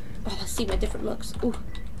happen? Oh, let's see my different looks. Ooh.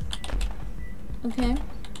 Okay.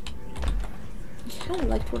 I kind of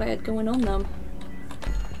liked what I had going on though.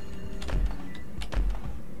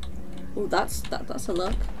 Oh, that's a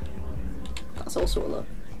look. That's also a look.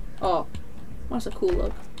 Oh, that's a cool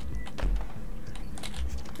look.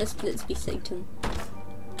 Let's be Satan.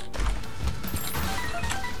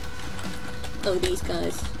 Oh, these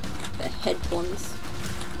guys. The head ones.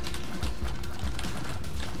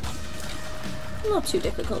 Not too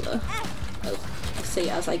difficult though. Oh, I say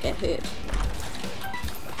as I get hurt.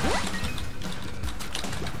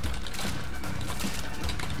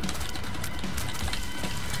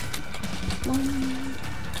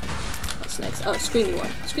 What's next? Oh, screaming one.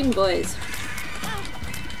 Screaming boys.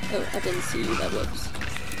 Oh, I didn't see you there, whoops.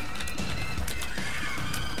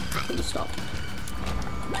 Can you stop?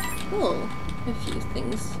 Oh, a few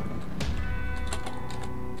things.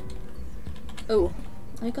 Oh,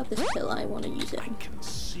 I got this pill, I want to use it. I can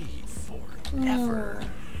see forever.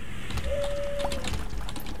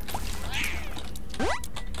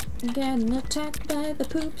 Getting attacked by the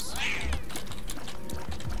poops.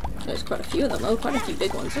 There's quite a few of them. Oh, quite a few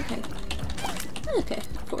big ones. Okay. Okay,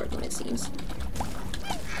 4 of them it seems.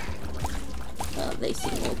 They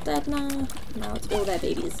seem all dead now. Now it's all their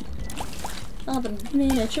babies. All the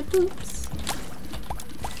miniature poops.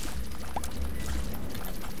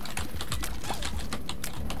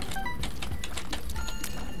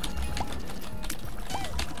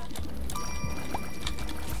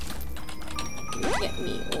 Get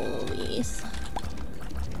me all these.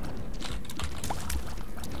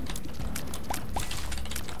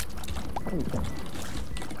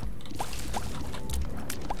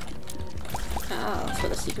 Ah, that's where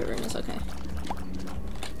the secret room is, okay.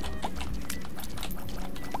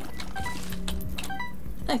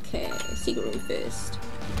 Okay, secret room first.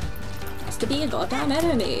 Has to be a goddamn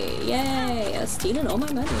enemy! Yay! Stealing all my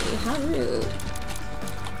money, how rude.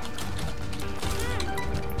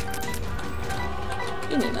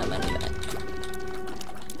 Give me my money back.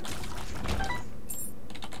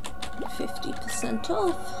 50%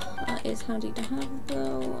 off. That is handy to have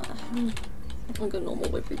though. I'll go normal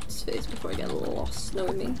with boots first before I get a little lost,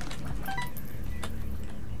 knowing me.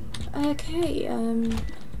 Okay,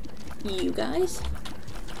 you guys.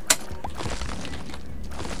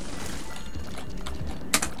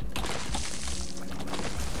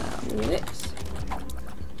 Whoops.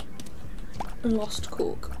 Lost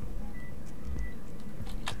cork.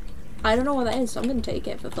 I don't know what that is, so I'm gonna take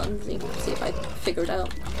it for fun, see if I figure it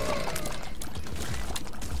out.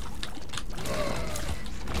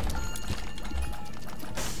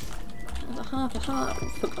 Half a heart.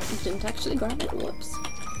 Forgot I didn't actually grab it. Whoops.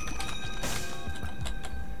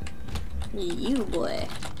 You boy.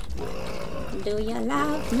 Do you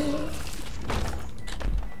love me?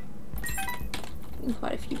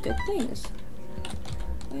 Quite a few good things.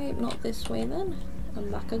 Wait, not this way then.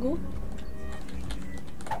 And back I go.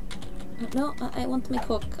 No, I want to make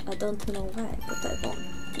hook. I don't know why, but I want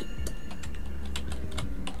it.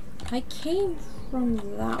 I came from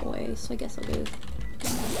that way, so I guess I'll go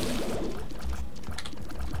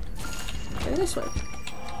this way.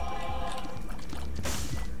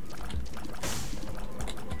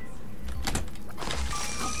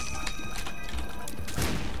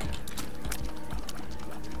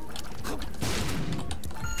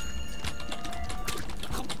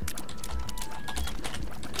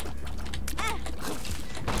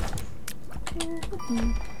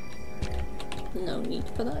 No need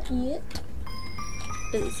for that yet.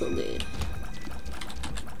 It's all good.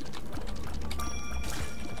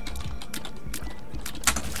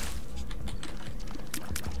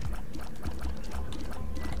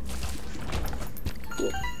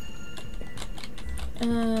 Cool.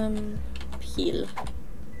 Peel.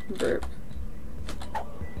 Burp.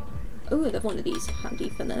 Oh, they have one of these handy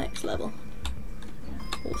for the next level.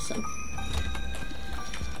 Awesome.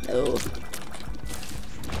 No.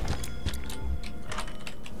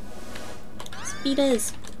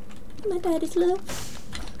 Speeders. My daddy's love.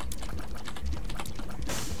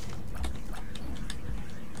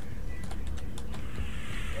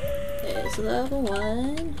 There's level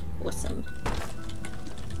 1. Awesome.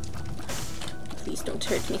 Please don't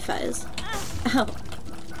hurt me, Faz. Ow!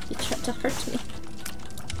 You tried to hurt me.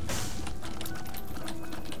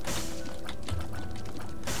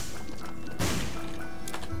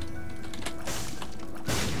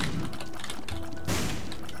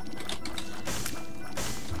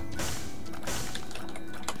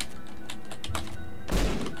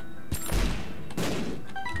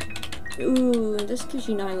 Ooh, this gives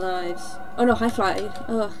you 9 lives. Oh no, high fly.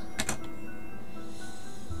 Ugh.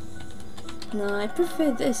 No, I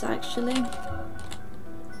prefer this actually.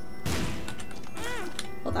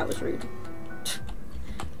 Well, that was rude.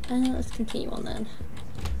 Let's continue on then.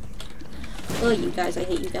 Oh, you guys, I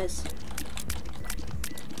hate you guys.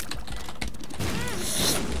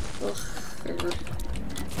 Ugh.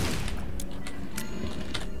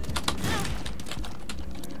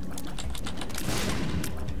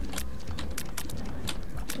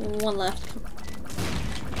 One left.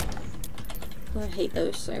 I hate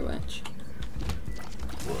those so much.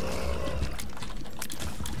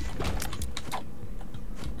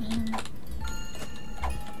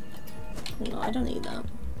 No, I don't need that.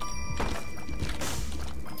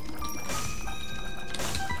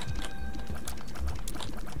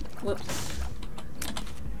 Whoops.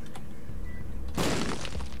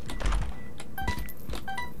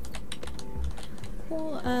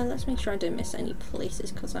 Well, let's make sure I don't miss any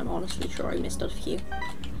places, because I'm honestly sure I missed a few.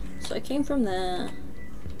 So I came from there,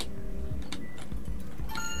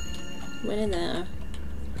 went in there,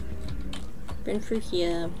 been through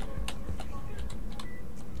here,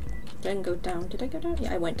 then go down. Did I go down?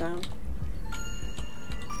 Yeah, I went down.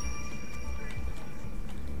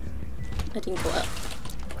 I didn't go up.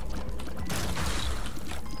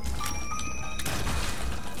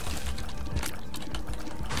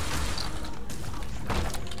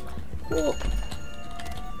 Cool.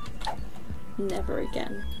 Never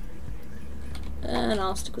again. And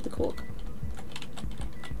I'll stick with the cork.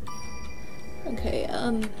 Okay,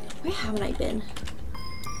 where haven't I been?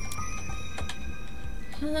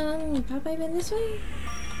 Have I been this way?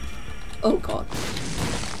 Oh god.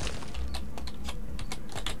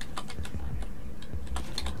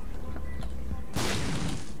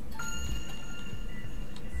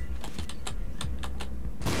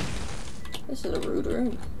 This is a rude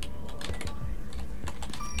room.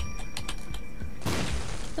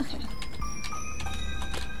 Okay.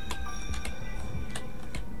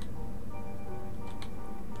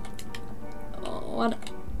 Oh, what?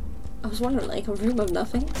 I was wondering, like, a room of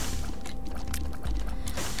nothing?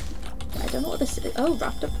 I don't know what this is. Oh,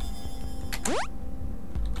 wrapped up.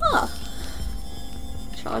 Ah!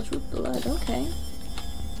 Charged with blood, okay.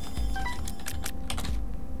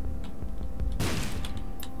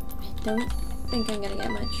 I don't think I'm gonna get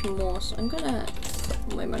much more, so I'm gonna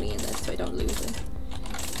put my money in this so I don't lose it.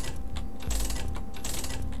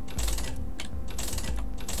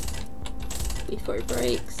 Before it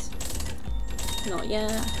breaks. Not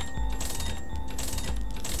yet.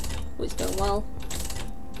 Oh, it's going well.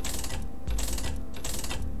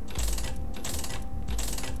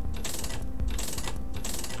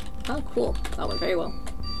 Oh, cool. That went very well.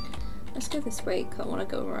 Let's go this way. I want to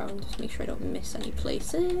go around, just make sure I don't miss any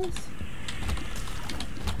places.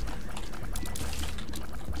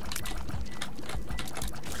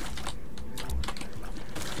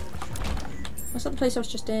 Was that the place I was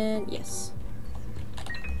just in? Yes.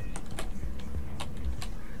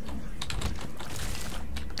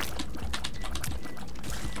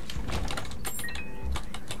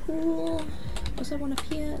 Cool. Was there one up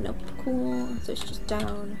here? Nope. Cool. So it's just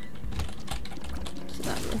down to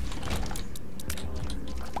that room.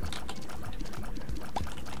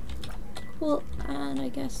 Cool. And I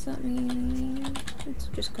guess that means it's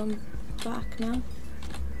just come back now.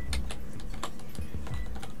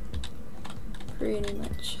 Pretty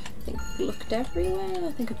much. I think I've looked everywhere.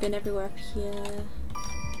 I think I've been everywhere up here.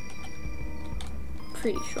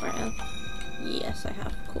 Pretty sure I have. Yes, I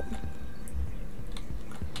have. Cool.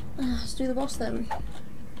 Let's do the boss then.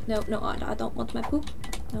 No, no, I don't want my poop.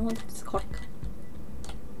 I want this cork.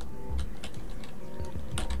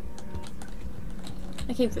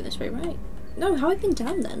 I came through this way, right? No, how have I been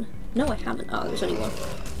down then? No, I haven't. Oh, there's only one.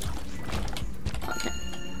 Okay.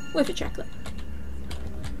 We have to check that.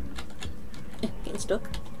 Getting stuck.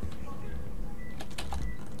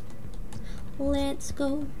 Let's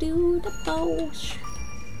go do the boss.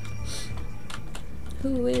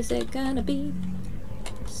 Who is it gonna be?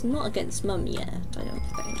 It's not against Mum yet, I don't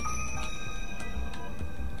think.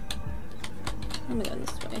 I'm going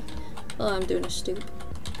this way. Oh, I'm doing a stoop.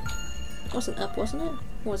 Wasn't up, wasn't it?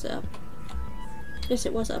 Or was it up? Yes,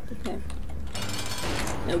 it was up, okay.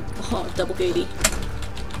 No, oh, double goody.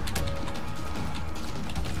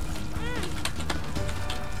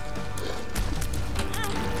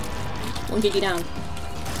 One goody down.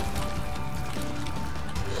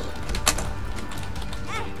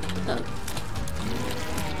 Oh.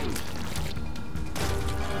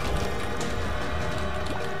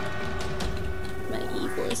 My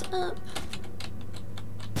evil is up.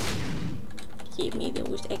 Give me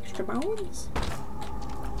those extra bones.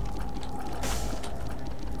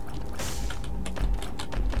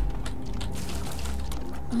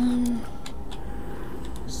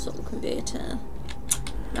 Soul converter.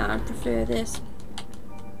 Nah, I prefer this.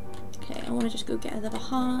 Okay, I want to just go get another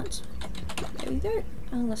heart. There we go.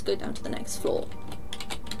 And let's go down to the next floor.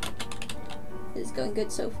 This is going good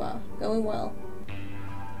so far. Going well.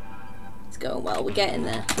 It's going well. We're getting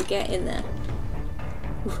there. We're getting there.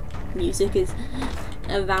 Ooh, music is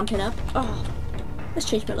vamping up. Oh, let's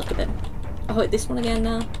change my look a bit. Oh, wait, this one again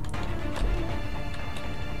now.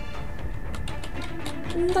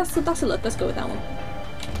 That's a look. Let's go with that one.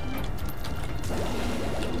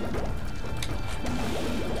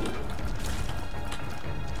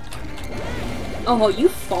 Oh, you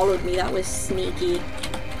followed me. That was sneaky.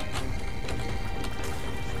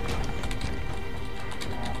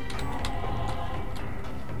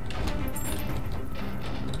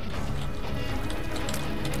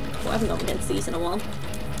 Well, I haven't gone against these in a while.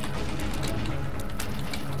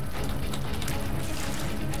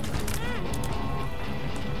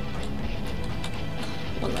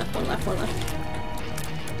 One left, one left, one left.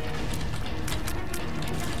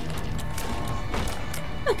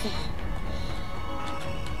 Okay.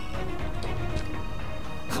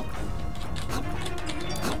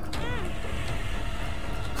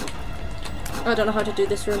 I don't know how to do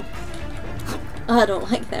this room. I don't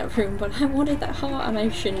like that room, but I wanted that heart and I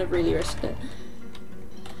shouldn't have really risked it.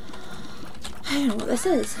 I don't know what this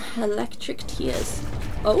is. Electric tears.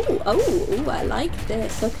 Oh, I like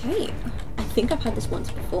this. Okay. I think I've had this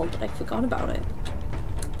once before, but I forgot about it.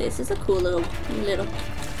 This is a cool little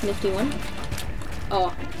nifty one.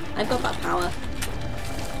 Oh, I've got that power.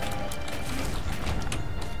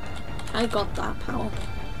 I got that power.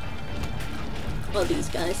 Well, these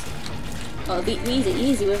guys. Oh,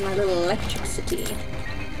 easy with my little electricity.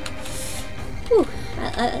 Whew,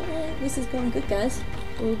 this is going good, guys.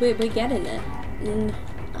 We're getting it.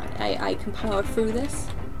 I can power through this.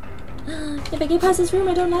 If I get past this room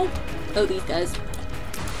I don't like. Oh, these guys.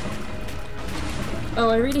 Oh,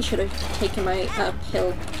 I really should have taken my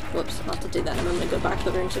pill. Whoops, I'll have to do that. I'm gonna go back to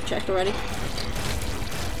the rooms I've checked already.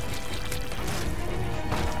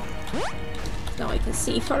 Now I can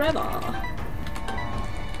see forever.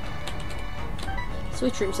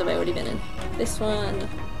 Which rooms have I already been in? This one.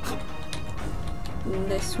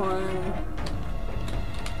 This one.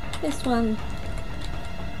 This one.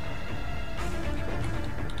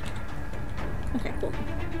 Okay, cool.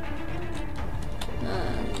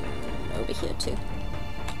 Over here too.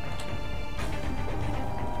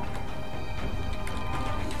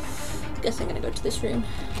 Guess I'm gonna go to this room.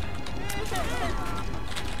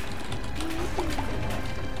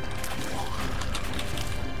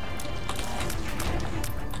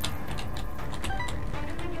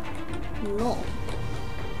 No.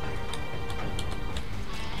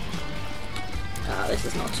 Ah, this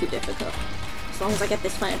is not too difficult. As long as I get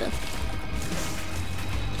this fire done.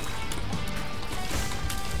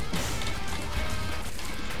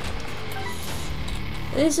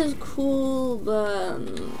 This is cool, but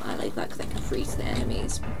I like that because I can freeze the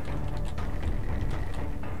enemies.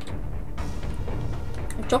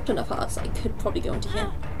 I've dropped enough hearts that I could probably go into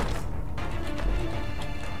here.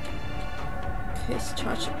 Okay, so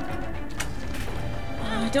charge.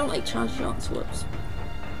 I don't like charge shots, whoops.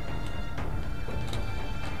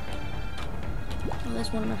 Oh,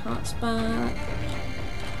 there's one of my hearts back.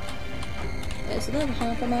 There's another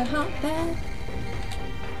half of my heart back.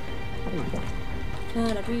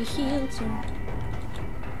 And I've re-healed, so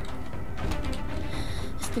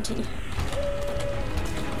let's continue.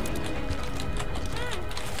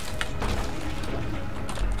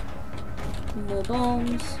 More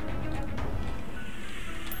bombs.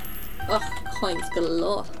 Ugh, coins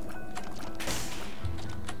galore.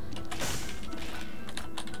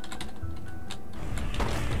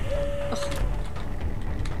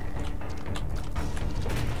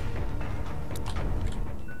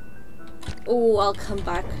 Oh, I'll come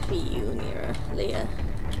back for you, Mira, later.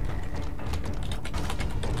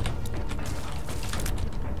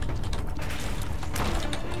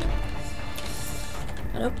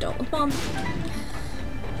 I hope don't bomb.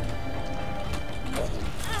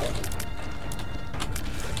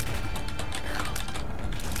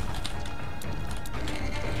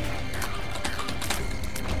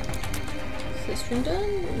 Is this room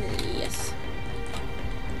done? Yes.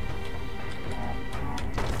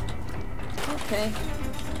 Okay.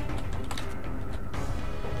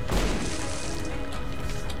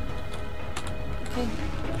 Okay.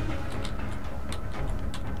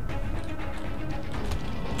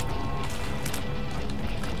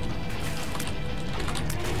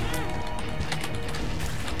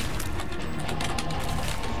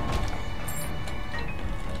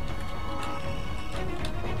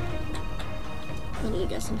 I need to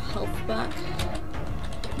get some health back.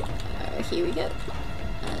 Here we go.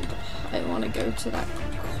 And I want to go to that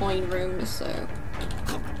coin room, so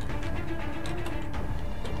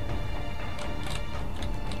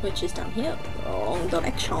which is down here, wrong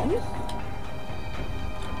direction.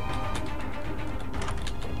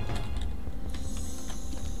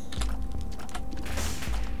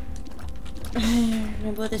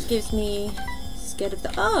 Remember what this gives me? Scared of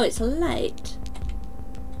the— oh, it's a light.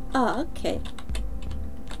 Oh, okay.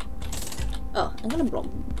 Oh, I'm gonna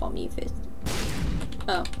bomb you first.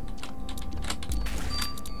 Oh.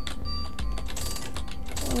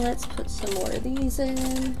 Well, let's put some more of these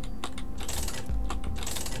in.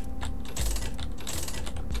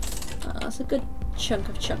 That's a good chunk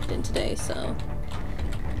I've chucked in today, so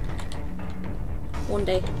one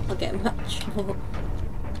day I'll get much more.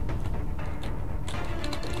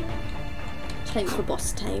 Time for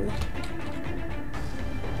boss time.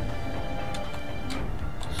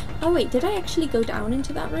 Oh wait, did I actually go down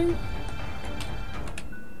into that room?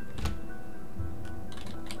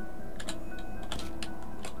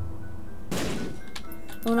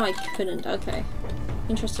 Oh no, I couldn't. Okay.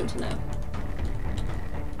 Interesting to know.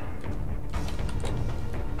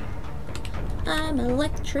 I'm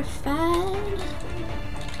electrified.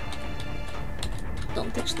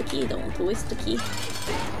 Don't touch the key, don't twist the key.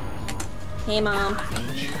 Hey Mom.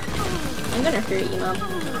 I'm gonna hurt you, Mom.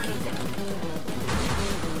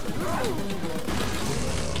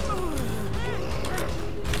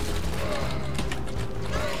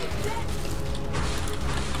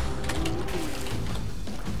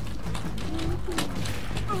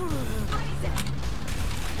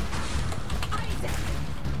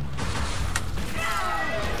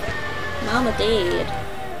 Mama did.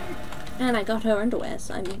 And I got her underwear,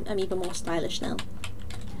 so I'm even more stylish now.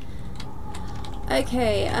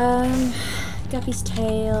 Okay, Guppy's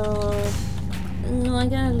tail. No, I'm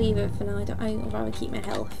gonna leave it for now. I'd rather keep my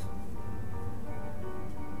health.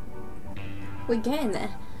 We're getting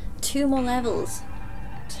there. 2 more levels.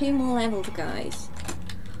 2 more levels, guys.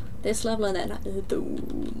 This level and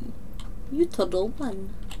then you toddle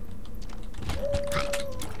one.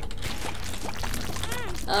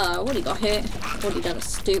 What he got hit? What he done a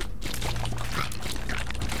stoop?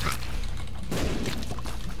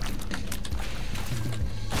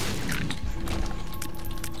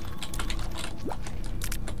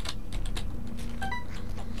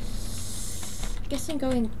 Guess I'm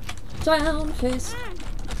going down first.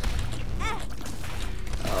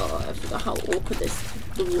 Oh, I forgot how awkward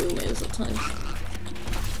the room is at times.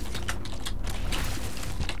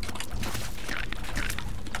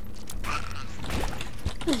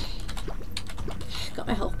 Got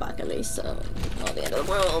my health back at least, so not the end of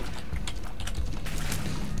the world.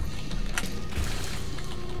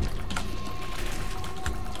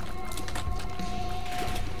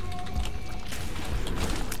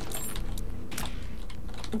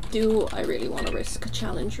 Do I really want to risk a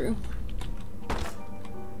challenge room?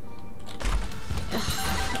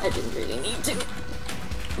 I didn't really need to.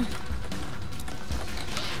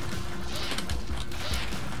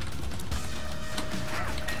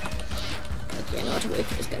 to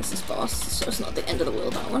work against this boss, so it's not the end of the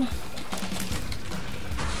world, that one.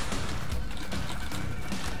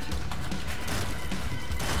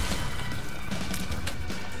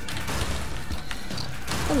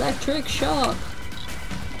 Electric shock!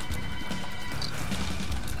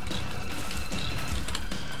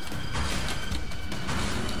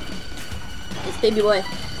 It's baby boy.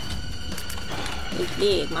 It's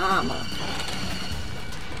big mama.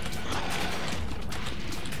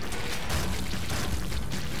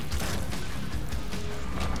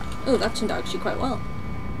 Oh, that turned out actually quite well.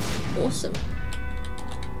 Awesome.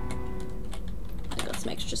 I got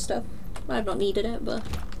some extra stuff. I've not needed it, but...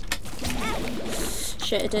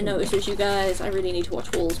 Shit, I didn't notice it was you guys. I really need to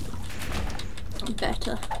watch walls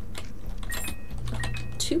better.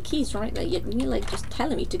 2 keys right there, you're like just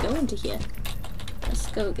telling me to go into here. Let's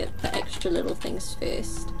go get the extra little things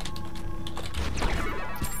first.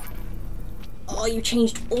 Oh, you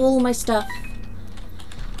changed all my stuff.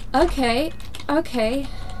 Okay, okay.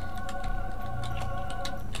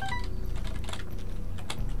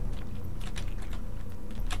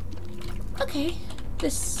 Okay,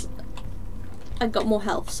 this... I got more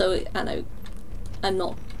health, so I know I'm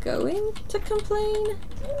not going to complain.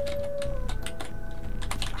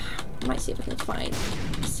 I might see if I can find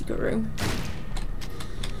a secret room.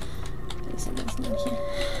 There's something in here.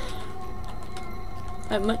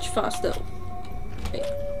 I'm much faster. Wait.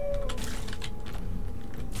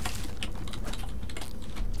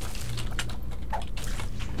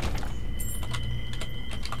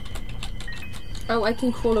 Oh, I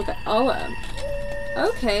can crawl over. Oh,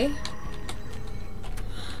 okay.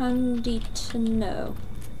 Handy to know.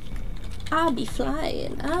 I'll be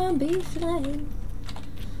flying. I'll be flying.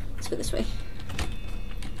 Let's go this way.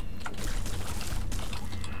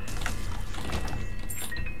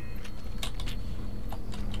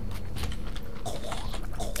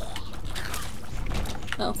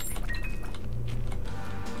 Oh.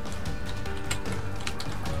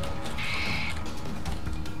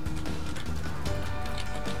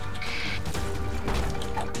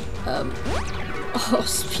 Oh,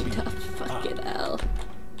 speed up, fucking hell.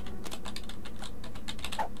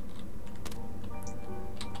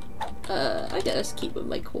 I gotta keep with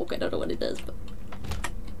my cork, I don't know what it does, but...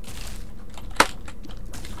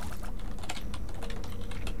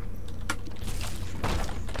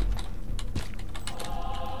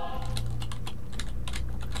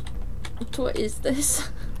 What is this?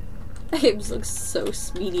 Ames looks so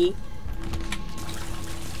speedy.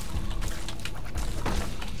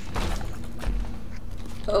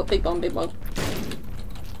 Oh, big bomb, big bomb.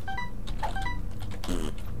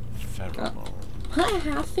 Pheromone. I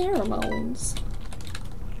have pheromones.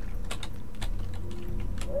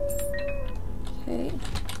 Okay.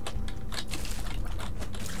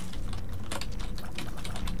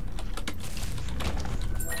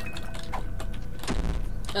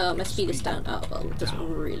 Oh, my speed is down. Oh, well, that's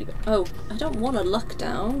really good. Oh, I don't want to luck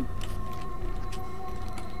down.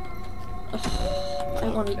 Oh, I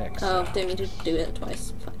want to. Oh, didn't mean to do it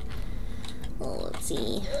twice. Fuck. Well, let's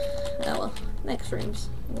see. Oh well, next rooms,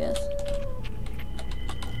 I guess.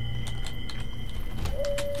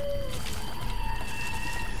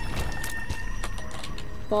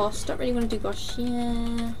 Boss, don't really want to do boss.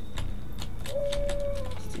 Yeah.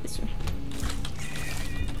 Let's do this one.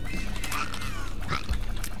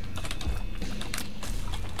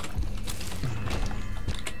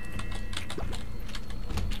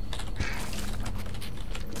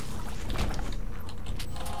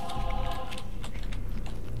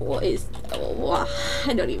 What is... Oh,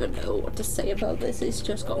 I don't even know what to say about this. It's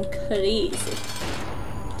just gone crazy.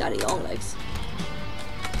 Daddy long legs.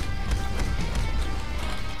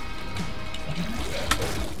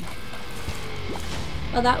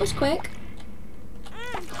 Oh, that was quick.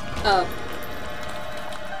 Oh.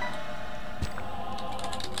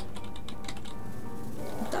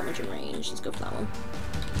 Damage and range. Let's go for that one.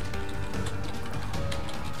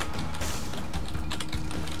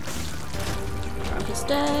 He's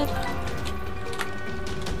dead.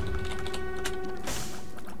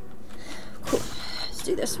 Cool. Let's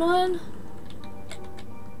do this one.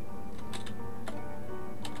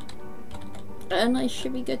 And I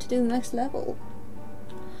should be good to do the next level.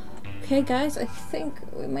 Okay guys, I think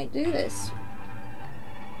we might do this.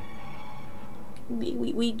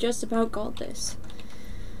 We just about got this.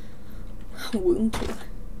 Wound 2.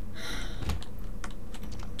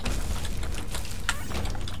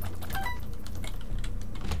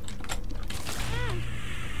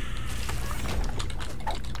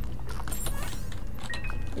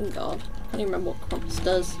 Oh god, I don't even remember what Compass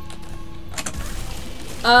does.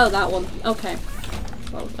 Oh, that one. Okay.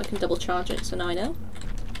 Well, I can double charge it, so now I know.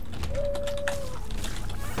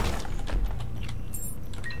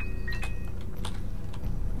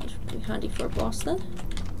 handy for a boss then.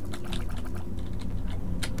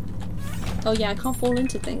 Oh yeah, I can't fall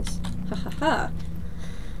into things. Ha ha ha.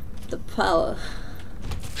 The power.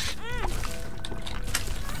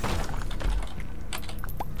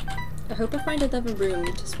 I hope I find another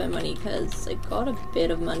room to spend money because I got a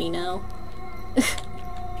bit of money now.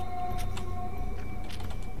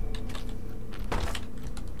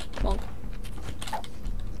 Bonk.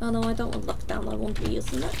 Oh no, I don't want luck down, I won't be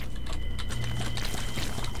using it.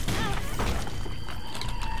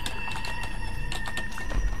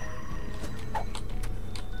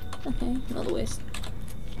 Okay, another waste.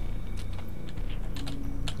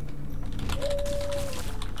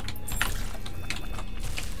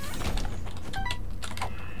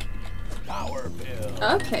 Power pill.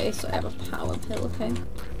 Okay, so I have a power pill, okay.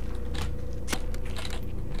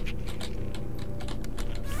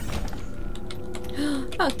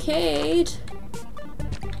 Arcade!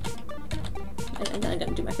 And then I'm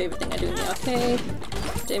gonna do my favourite thing I do in the arcade.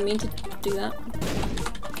 Didn't mean to do that.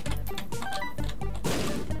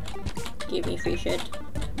 Give me free shit.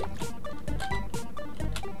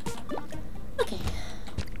 Okay.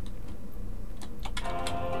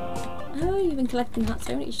 Oh, you've been collecting hats.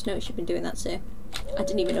 I only just noticed you've been doing that, sir. I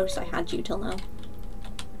didn't even notice I had you till now.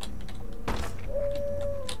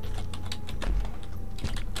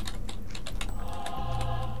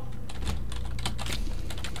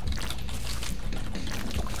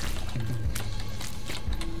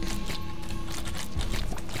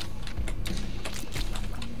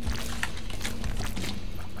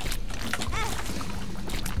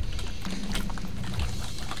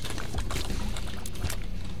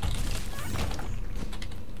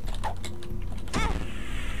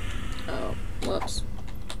 Whoops.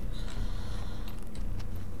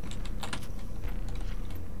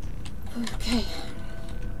 Okay.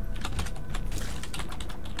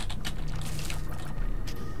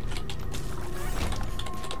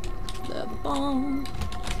 The bomb.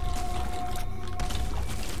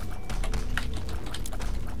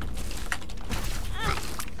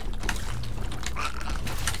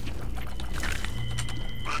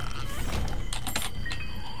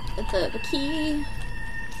 The key.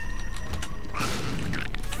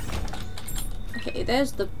 Okay,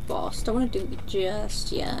 there's the boss. Don't want to do it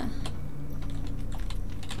just yet.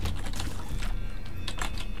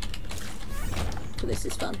 This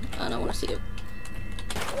is fun, and I want to see it.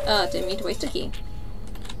 Didn't mean to waste a key.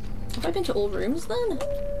 Have I been to all rooms then?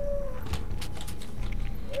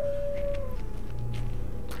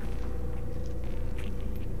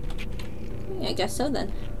 Yeah, I guess so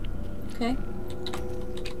then. Okay.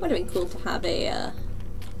 Would have been cool to have a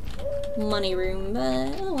money room,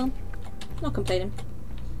 but oh well. Not complaining.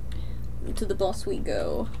 To the boss we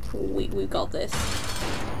go. We got this.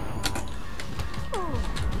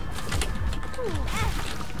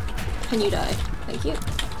 Can you die? Thank you.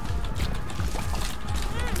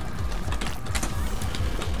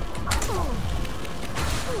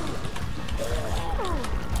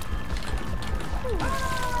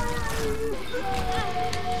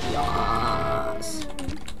 Yes.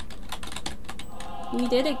 We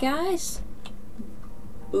did it, guys.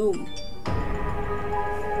 Boom.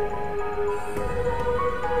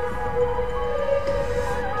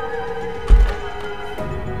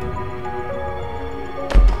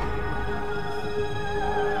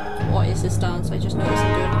 What is this dance? I just noticed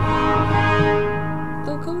I'm doing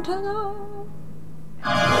the Kotanga.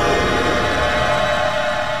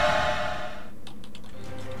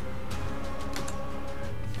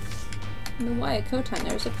 The wire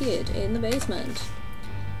Kotanga has appeared in the basement.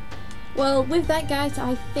 Well, with that, guys,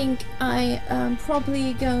 I think I am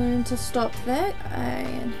probably going to stop there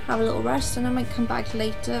and have a little rest, and I might come back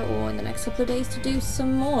later or in the next couple of days to do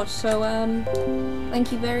some more. So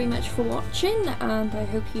thank you very much for watching, and I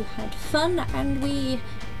hope you had fun, and we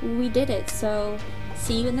did it. So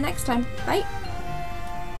see you in the next time. Bye.